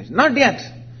 Immediate knowledge. Not yet.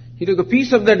 He took a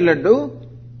piece of that laddu,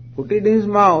 put it in his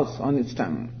mouth, on his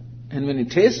tongue, and when he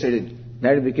tasted it,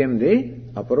 that became the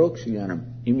aparoksha jnanam,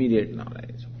 immediate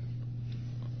knowledge.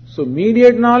 So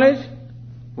mediate knowledge,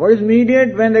 what is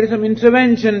mediate? When there is some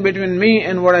intervention between me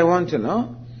and what I want to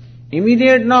know.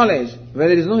 Immediate knowledge, where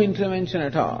there is no intervention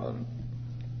at all.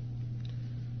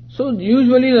 So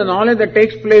usually the knowledge that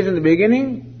takes place in the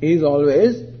beginning is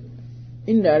always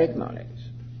indirect knowledge.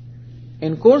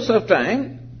 in course of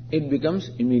time, it becomes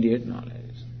immediate knowledge.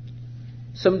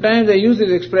 Sometimes they use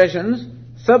these expressions,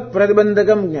 sab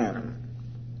pratibandhakam jnanam.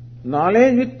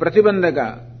 Knowledge with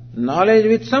pratibandhaka, knowledge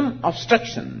with some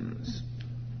obstructions.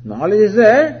 Knowledge is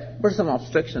there, but some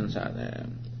obstructions are there.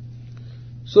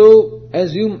 So,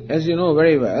 as you know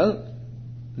very well,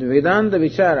 the Vedanta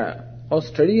Vichara, or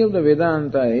study of the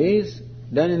Vedanta, is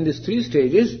done in these three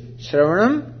stages: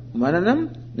 Shravanam,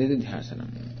 Mananam,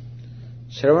 Nididhyasanam.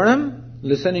 Shravanam,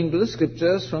 listening to the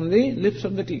scriptures from the lips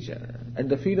of the teacher, at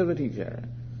the feet of the teacher.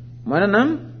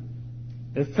 Mananam,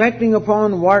 reflecting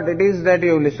upon what it is that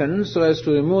you have listened so as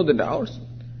to remove the doubts.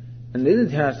 And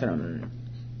Nididhyasanam,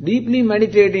 deeply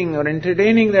meditating or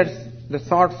entertaining the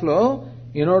thought flow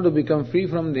in order to become free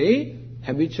from the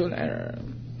habitual error.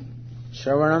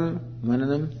 Shravanam,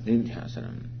 Mananam,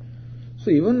 Nididhyasanam.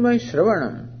 So even by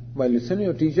Shravanam, by listening to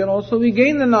your teacher also, we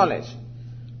gain the knowledge.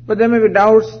 But there may be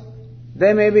doubts,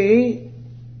 there may be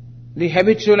the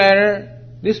habitual error,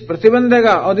 this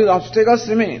pratibandhaka or these obstacles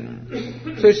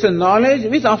remain. So it's a knowledge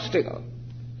with obstacle.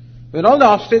 When all the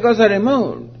obstacles are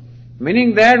removed,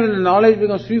 meaning that when the knowledge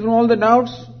becomes free from all the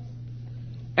doubts,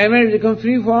 and when it becomes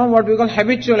free from what we call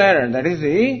habitual error, that is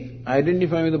the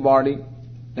identifying with the body,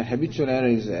 the habitual error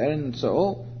is there, and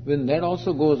so when that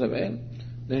also goes away,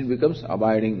 then it becomes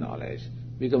abiding knowledge,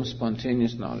 becomes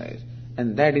spontaneous knowledge,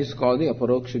 and that is called the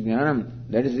aparoksha jnanam,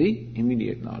 that is the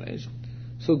immediate knowledge.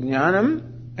 So jnanam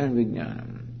and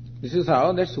vijnanam. This is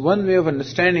how, that's one way of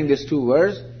understanding these two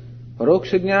words,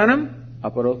 paroksha jnanam,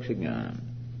 aparoksha jnanam.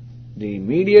 The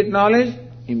immediate knowledge,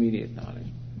 immediate knowledge.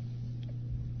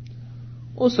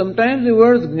 Oh, sometimes the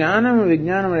words jnanam and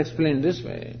vijnanam are explained this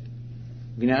way.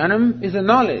 Jnanam is a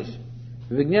knowledge.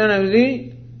 Vijnanam is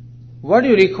the what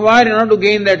you require in order to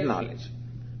gain that knowledge.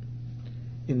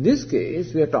 In this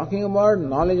case, we are talking about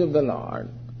knowledge of the Lord,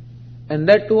 and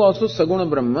that too also Saguna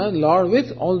Brahma, Lord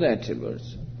with all the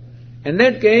attributes. In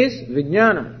that case,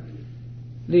 Vijnanam,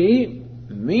 the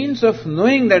means of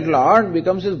knowing that Lord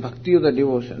becomes his bhakti of the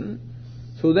devotion.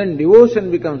 So then devotion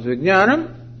becomes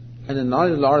Vijnanam, and the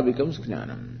knowledge of the Lord becomes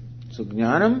Jnanam. So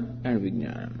Jnanam and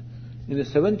Vijnanam. In the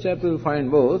 7th chapter we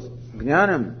find both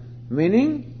Jnanam,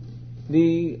 meaning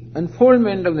the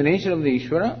unfoldment of the nature of the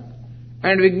Ishvara,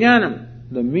 and Vijnanam,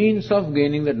 the means of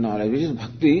gaining that knowledge, which is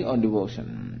bhakti or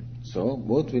devotion. So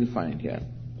both we'll find here.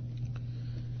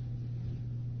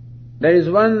 There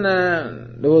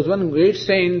was one great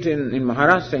saint in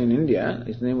Maharashtra in India.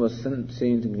 His name was Saint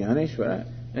Jnaneshwara,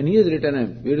 and he has written a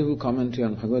beautiful commentary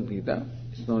on Bhagavad Gita.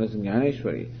 It's known as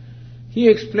Jnaneshwari. He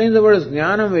explains the words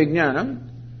Jnanam, Vijnanam.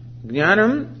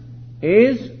 Jnanam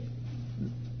is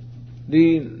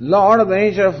the Lord of the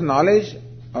nature of knowledge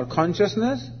or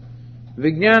consciousness.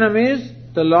 Vijnanam is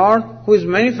the Lord who is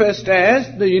manifest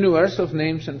as the universe of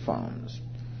names and forms.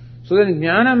 So then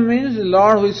Jnanam means the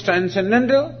Lord who is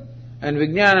transcendental, and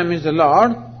Vijnanam is the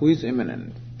Lord who is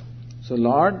immanent. So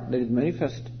Lord that is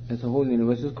manifest as the whole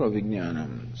universe is called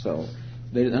Vijnanam. So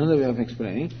there is another way of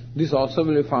explaining. This also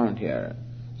will be found here.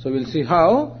 So we'll see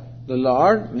how the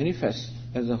Lord manifests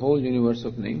as the whole universe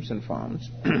of names and forms.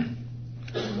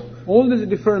 All these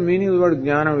different meanings of the word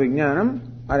Jnanam,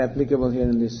 Vijnanam are applicable here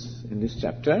in this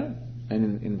chapter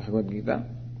and in Bhagavad Gita.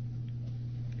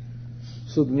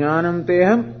 So Jnanam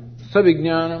teham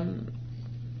savijnanam.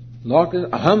 Lord says,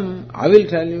 aham, I will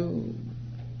tell you.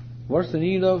 What's the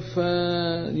need of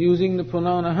using the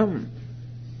pronoun aham?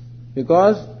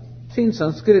 Because, see, in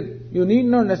Sanskrit, you need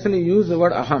not necessarily use the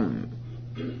word aham.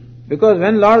 Because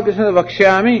when Lord Krishna says,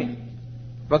 vakshyami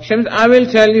means I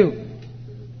will tell you.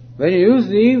 When you use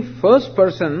the first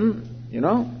person,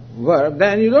 verb,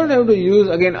 then you don't have to use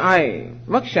again I.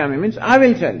 Vakshyami means I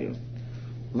will tell you.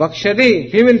 Vakshati,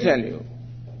 he will tell you.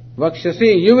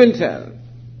 Vakshasi, you will tell.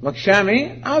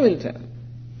 Vakshyami, I will tell.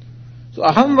 So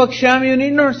aham vakshyami you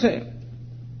need not say.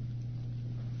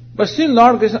 But still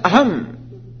Lord Krishna, aham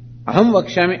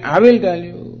vakshyami, I will tell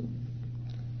you.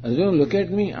 Arjuna, look at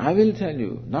me, I will tell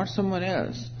you, not someone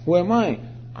else. Who am I?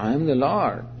 I am the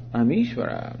Lord, I am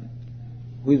Ishvara,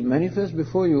 who is manifest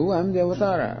before you, I am the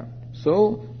Avatara.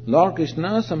 So Lord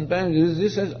Krishna sometimes uses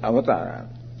this as Avatara,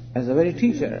 as a very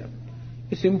teacher.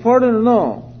 It's important to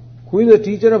know who is the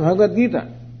teacher of Bhagavad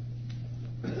Gita.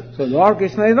 So Lord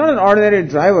Krishna is not an ordinary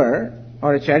driver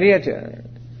or a charioteer.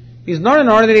 He is not an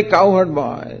ordinary cowherd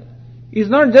boy. He is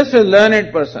not just a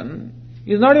learned person.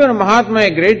 He is not even a Mahatma,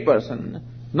 a great person.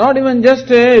 Not even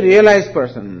just a realized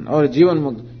person or a Jivan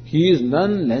Mukta. He is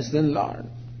none less than Lord.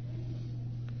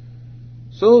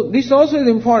 So this also is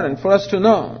important for us to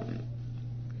know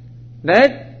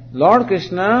that Lord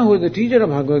Krishna, who is the teacher of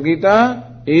Bhagavad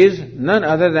Gita, is none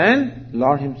other than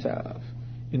Lord himself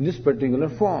in this particular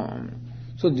form.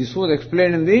 So this was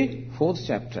explained in the 4th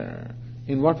chapter,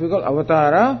 in what we call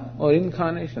avatara or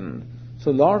incarnation.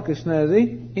 So Lord Krishna is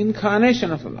the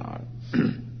incarnation of the Lord.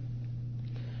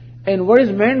 And what is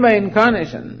meant by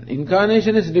incarnation?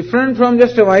 Incarnation is different from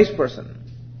just a wise person.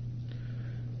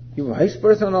 A wise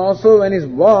person also, when he is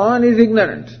born, is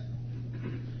ignorant.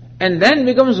 And then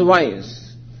becomes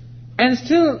wise. And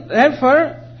still,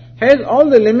 therefore, has all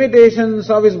the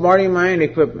limitations of his body-mind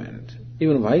equipment.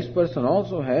 Even wise person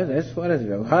also has, as far as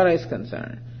Vyavahara is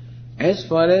concerned, as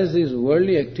far as his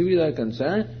worldly activities are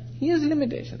concerned, he has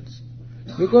limitations.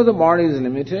 Because the body is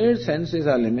limited, senses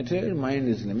are limited, mind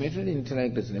is limited,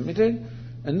 intellect is limited,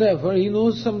 and therefore he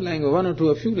knows some language, one or two,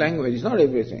 a few languages, not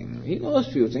everything. He knows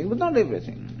few things, but not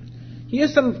everything. He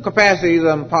has some capacities,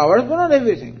 some powers, but not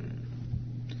everything.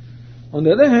 On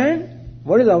the other hand,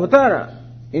 what is avatara?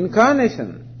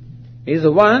 Incarnation is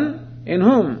the one in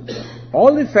whom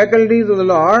all the faculties of the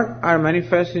Lord are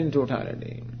manifest in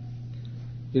totality.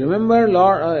 You remember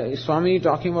Lord Swami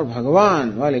talking about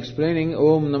Bhagavan while explaining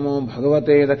Om Namo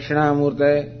Bhagavate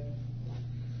Dakshinamurte.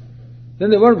 Then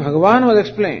the word Bhagavan was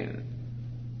explained.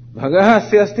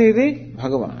 Bhagaha asya asti iti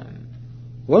Bhagavan.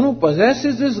 One who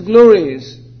possesses these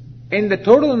glories in the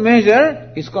total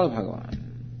measure is called Bhagavan.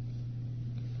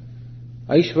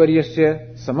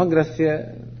 Aishwaryasya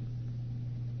Samagrasya.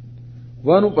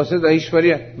 One who possesses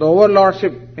Aishwarya, the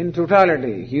overlordship in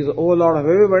totality. He is the overlord of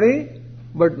everybody,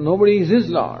 but nobody is his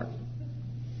lord.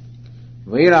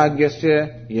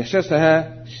 Vairagyasya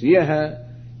Yashasaha Shriyaha.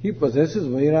 He possesses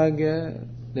Vairagya,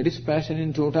 that is passion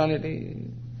in totality.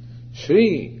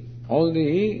 Shri, all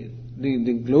the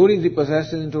glories he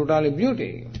possesses in totality,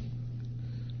 beauty.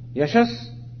 Yashas,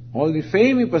 all the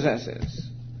fame he possesses,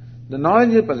 the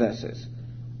knowledge he possesses.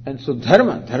 And so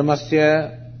dharma,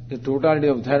 dharmasya, the totality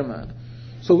of dharma.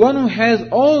 So one who has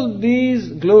all these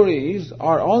glories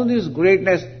or all this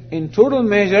greatness in total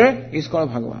measure is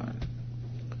called Bhagavan.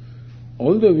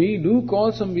 Although we do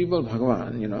call some people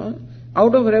Bhagavan,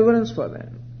 out of reverence for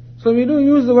them. So we do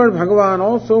use the word Bhagavan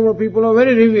also where people are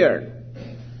very revered.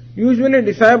 Usually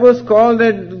disciples call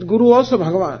that Guru also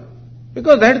Bhagavan,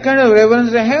 because that kind of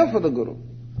reverence they have for the Guru.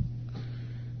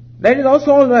 That is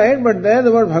also all right, but there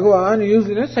the word Bhagavan is used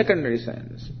in a secondary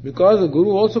sense, because the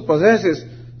Guru also possesses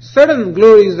certain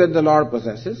glories that the Lord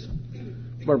possesses.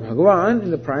 But Bhagavan in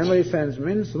the primary sense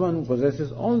means one who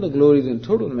possesses all the glories in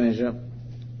total measure.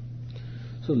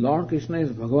 So Lord Krishna is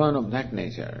Bhagavan of that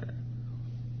nature,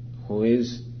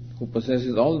 who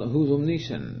possesses all, who is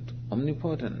omniscient,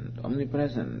 omnipotent,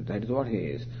 omnipresent. That is what he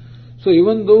is. So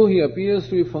even though he appears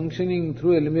to be functioning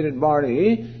through a limited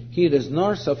body, he does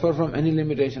not suffer from any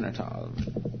limitation at all.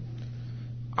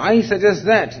 I suggest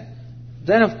that.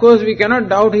 Then of course we cannot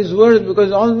doubt his words because he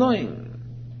is all-knowing.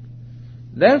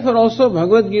 Therefore also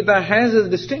Bhagavad Gita has this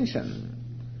distinction,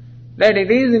 that it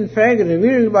is in fact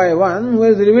revealed by one who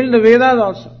has revealed the Vedas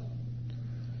also.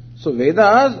 So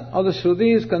Vedas or the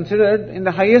Shruti is considered in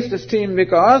the highest esteem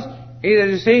because it,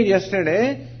 as you said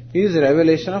yesterday, is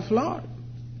revelation of Lord.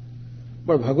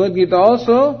 But Bhagavad Gita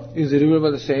also is revealed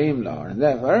by the same Lord. And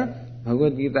therefore,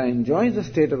 Bhagavad Gita enjoys the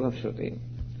status of Shruti.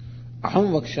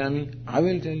 Aham Vakshami, I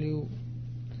will tell you.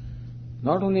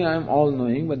 Not only I am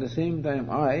all-knowing, but at the same time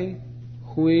I,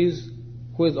 who has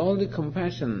all the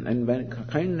compassion and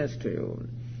kindness to you.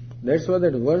 That's why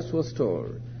that verse was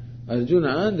told.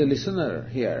 Arjuna, the listener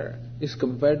here, is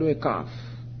compared to a calf.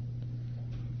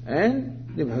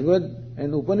 And the Bhagavad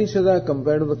and Upanishad are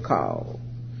compared to the cow.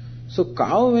 So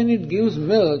cow, when it gives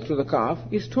milk to the calf,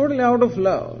 is totally out of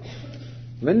love.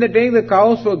 When they take the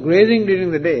cows for grazing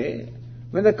during the day,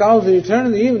 when the cows return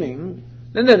in the evening,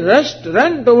 then they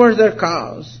run towards their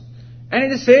cows. And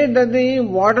it is said that the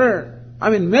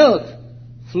milk,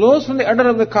 flows from the udder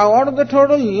of the cow out of the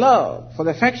total love for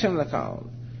the affection of the cow.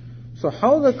 So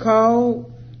how the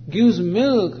cow gives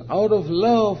milk out of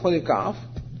love for the calf,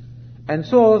 and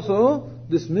so also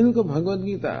this milk of Bhagavad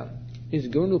Gita is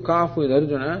given to calf with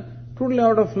Arjuna totally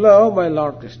out of love by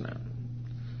Lord Krishna.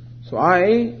 So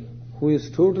I, who is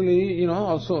totally,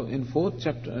 also in 4th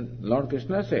chapter, Lord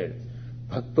Krishna said,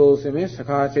 Bhakto se me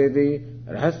sakha chedi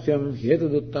rahasyam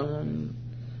hetuduttamam.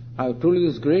 I have told you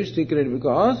this great secret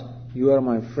because you are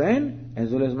my friend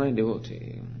as well as my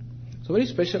devotee. So very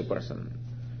special person,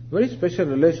 very special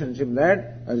relationship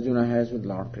that Arjuna has with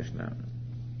Lord Krishna.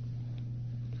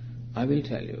 I will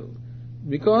tell you,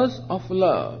 because of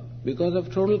love, because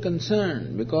of total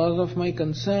concern, because of my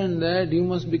concern that you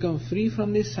must become free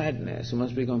from this sadness, you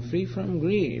must become free from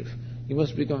grief, you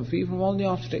must become free from all the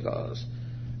obstacles.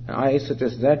 I, such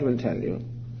as that, will tell you.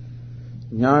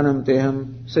 Jnanam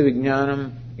teham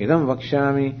savijnanam idam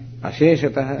vakshami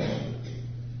asheshatah.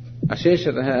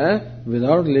 Asheshataha,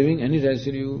 without leaving any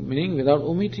residue, meaning without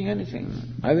omitting anything.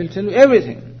 I will tell you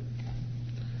everything.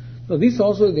 So this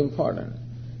also is important,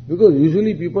 because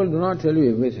usually people do not tell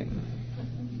you everything.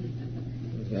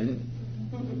 Okay?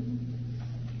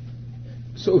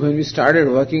 So when we started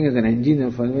working as an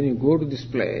engineer, when you go to this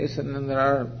place and then there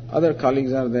are other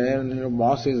colleagues are there and your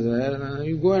boss is there, and then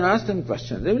you go and ask them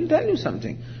questions, they will tell you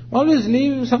something. Always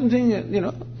leave something,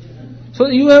 So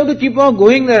you have to keep on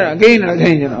going there again and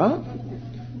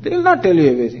again, They will not tell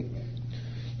you everything.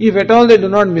 If at all they do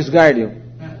not misguide you,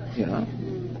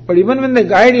 But even when they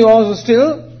guide you also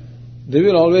still, they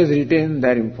will always retain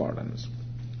their importance.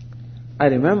 I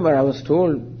remember I was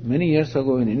told many years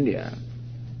ago in India,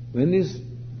 when these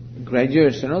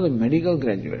graduates, the medical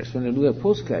graduates, when they do a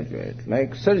postgraduate,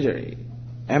 like surgery,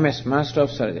 MS, Master of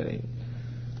Surgery,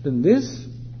 then this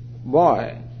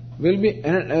boy will be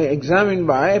examined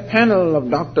by a panel of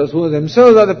doctors who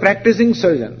themselves are the practicing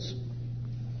surgeons.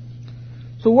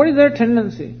 So what is their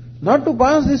tendency? Not to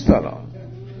pass this fellow.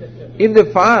 If they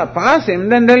pass him,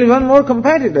 then there will be one more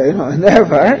competitor, and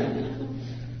therefore,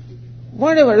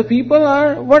 whatever the people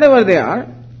are, whatever they are.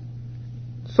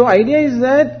 So idea is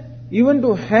that even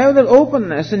to have that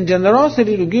openness and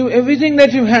generosity to give everything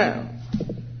that you have,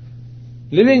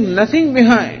 leaving nothing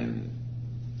behind,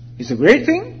 is a great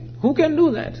thing. Who can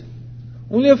do that?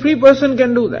 Only a free person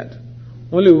can do that.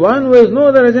 Only one who has no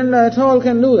other agenda at all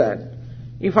can do that.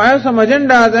 If I have some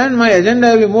agenda, then my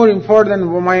agenda will be more important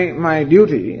than my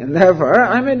duty, and therefore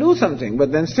I may do something,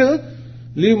 but then still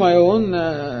leave my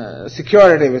own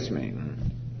security with me.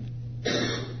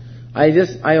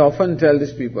 I often tell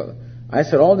these people, I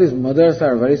said all these mothers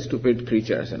are very stupid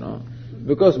creatures,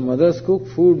 because mothers cook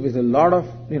food with a lot of,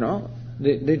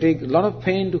 they take a lot of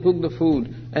pain to cook the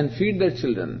food and feed their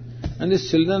children. And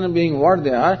these children being what they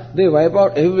are, they wipe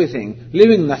out everything,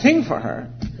 leaving nothing for her.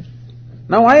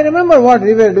 Now I remember what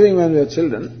we were doing when we were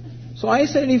children. So I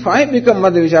said, if I become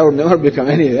mother, which I would never become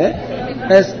anyway,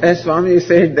 as Swami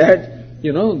said that,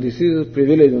 this is a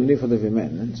privilege only for the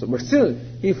women. And so, but still,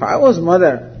 if I was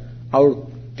mother, I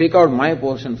would take out my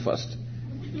portion first,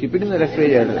 keep it in the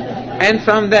refrigerator, and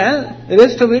from there, the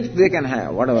rest of it they can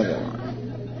have, whatever they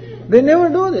want. They never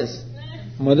do this.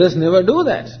 Mothers never do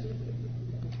that.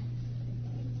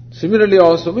 Similarly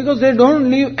also, because they don't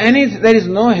leave there is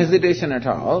no hesitation at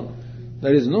all,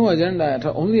 there is no agenda at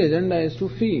all, only agenda is to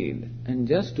feed, and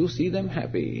just to see them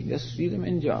happy, just see them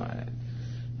enjoy.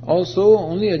 Also,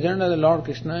 only agenda of the Lord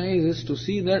Krishna is to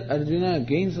see that Arjuna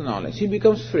gains knowledge, he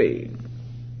becomes free.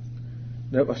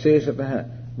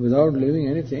 Without leaving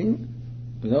anything,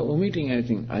 without omitting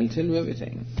anything, I'll tell you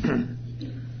everything.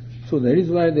 So that is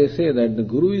why they say that the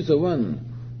Guru is the one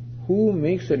who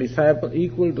makes a disciple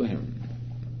equal to him.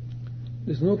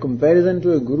 There is no comparison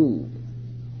to a Guru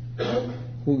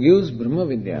who gives Brahma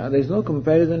Vidya. There is no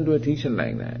comparison to a teacher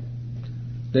like that.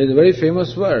 There is a very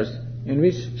famous verse in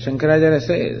which Shankaracharya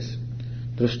says,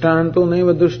 Drishtanto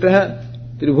naiva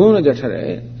drishtaha tribhuna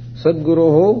jathare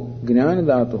sadguroho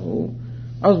jnanadatoho.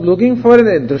 I was looking for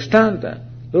a drishtanta,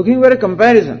 looking for a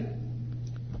comparison.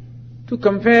 To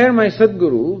compare my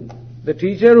Sadguru, the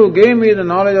teacher who gave me the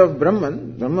knowledge of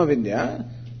Brahma Vidya,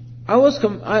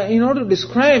 in order to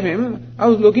describe him, I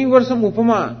was looking for some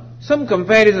upama, some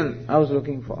comparison I was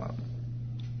looking for.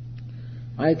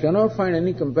 I cannot find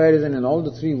any comparison in all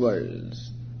the three worlds.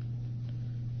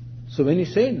 So when he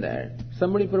said that,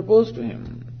 somebody proposed to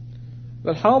him,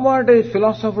 well, how about a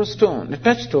philosopher's stone, a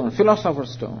touchstone,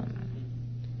 philosopher's stone?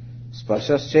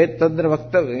 Sparshas-chet tadra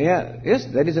vaktavya. Yes,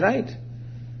 that is right.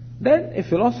 That a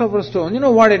philosopher's stone, you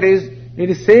know what it is? It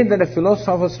is said that a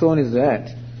philosopher's stone is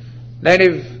that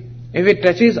if it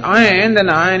touches iron, then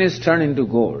iron is turned into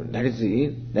gold.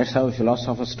 That's how a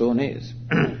philosopher's stone is.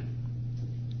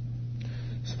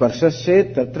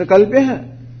 Sparshas-chet tatra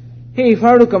kalpya. Hey, if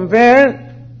I were to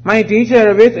compare my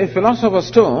teacher with a philosopher's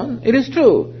stone, it is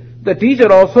true. The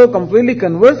teacher also completely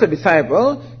converts the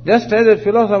disciple, just as a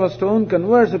philosopher's stone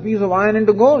converts a piece of iron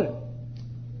into gold.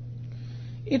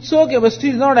 It's okay, but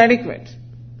still not adequate.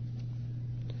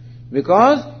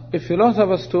 Because a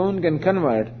philosopher's stone can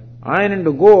convert iron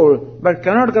into gold, but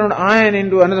cannot convert iron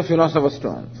into another philosopher's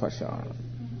stone, for sure.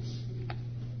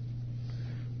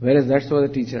 Whereas that's what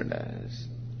the teacher does.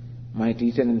 My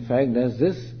teacher, in fact, does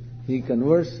this. He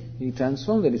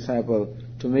transforms the disciple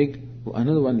to make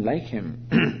another one like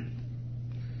him.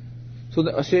 So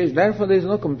therefore there is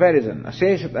no comparison.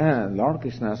 Lord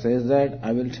Krishna says that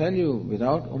I will tell you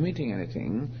without omitting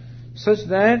anything, such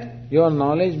that your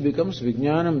knowledge becomes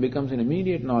vijnanam, becomes an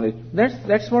immediate knowledge.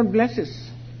 That's what blesses.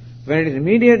 When it is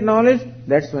immediate knowledge,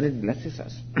 that's when it blesses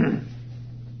us.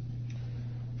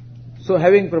 So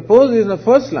having proposed this in the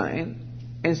first line,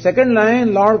 In second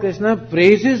line, Lord Krishna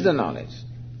praises the knowledge.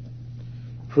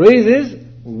 Praises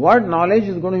what knowledge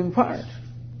is going to impart.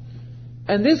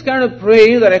 And this kind of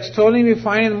praise or extolling we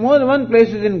find in more than one place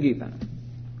in Gita.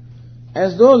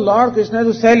 As though Lord Krishna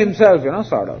has to sell himself,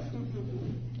 sort of.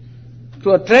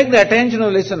 To attract the attention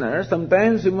of listeners,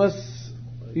 sometimes you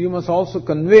must also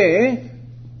convey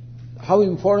how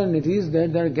important it is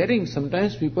that they are getting.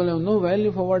 Sometimes people have no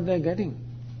value for what they are getting.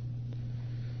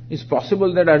 It's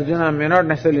possible that Arjuna may not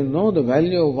necessarily know the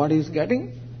value of what he is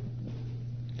getting.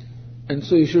 And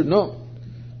so you should know.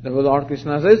 Therefore Lord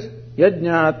Krishna says,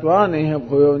 Yajñātva neha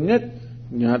bhuyonyat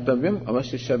jñātavyam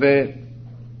avashishyate.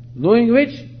 Knowing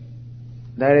which,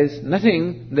 there is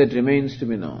nothing that remains to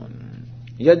be known.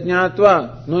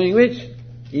 Yajñātva, knowing which,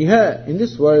 iha, in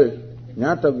this world,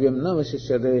 jñātavyam na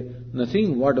avashishyate,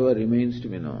 nothing whatever remains to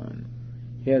be known.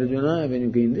 Here Arjuna, when you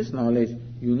gain this knowledge,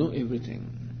 you know everything.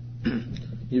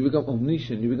 You become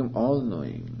omniscient, you become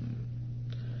all-knowing.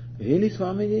 Really,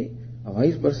 Swamiji, a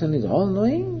wise person is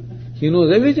all-knowing? He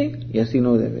knows everything? Yes, he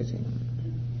knows everything.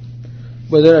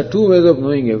 But there are two ways of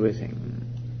knowing everything.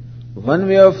 One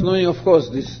way of knowing, of course,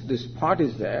 this part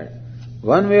is there.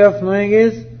 One way of knowing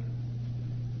is,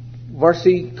 what's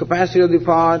the capacity of the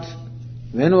part,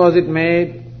 when was it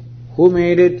made, who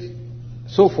made it,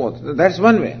 so forth. That's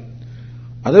one way.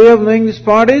 Other way of knowing this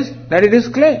part is that it is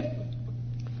clay.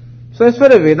 So as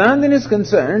far as Vedantin is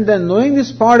concerned, then knowing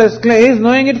this part as clay is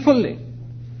knowing it fully.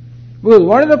 Because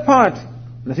what is the part?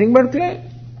 Nothing but clay.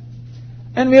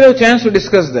 And we'll have a chance to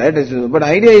discuss that. But the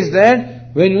idea is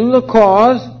that when you know the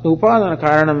cause, the upadana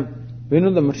karanam, when you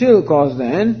know the material cause,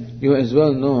 then you have as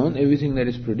well known everything that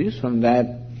is produced from that.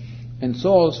 And so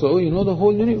also you know the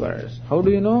whole universe. How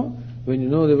do you know? When you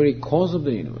know the very cause of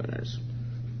the universe.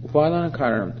 Upadana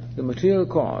karanam, the material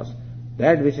cause,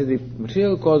 that which is the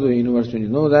material cause of the universe, when you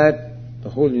know that, the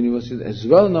whole universe is as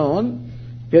well known.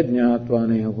 Yajñātva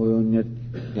neha bhuyonyat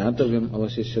jñātavyam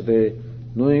avashishyate,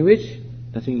 knowing which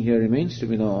nothing here remains to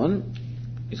be known.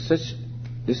 Such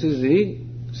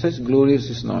glorious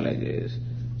this knowledge is.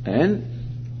 And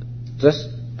thus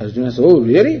Arjuna says, oh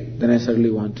really? Then I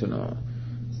certainly want to know.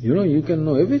 You can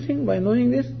know everything by knowing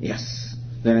this? Yes.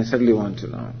 Then I certainly want to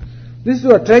know. This is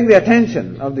to attract the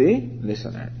attention of the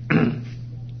listener.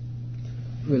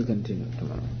 We'll continue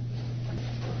tomorrow.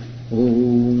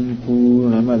 Om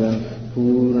Purnamada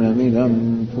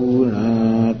Purnamidam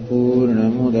Purnat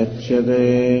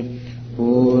Purnamudachyate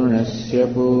Purnasya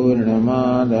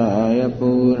Purnamadaya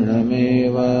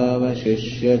Purnameva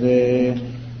Vashishyate.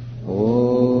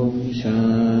 Om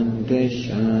Shanti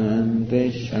Shanti.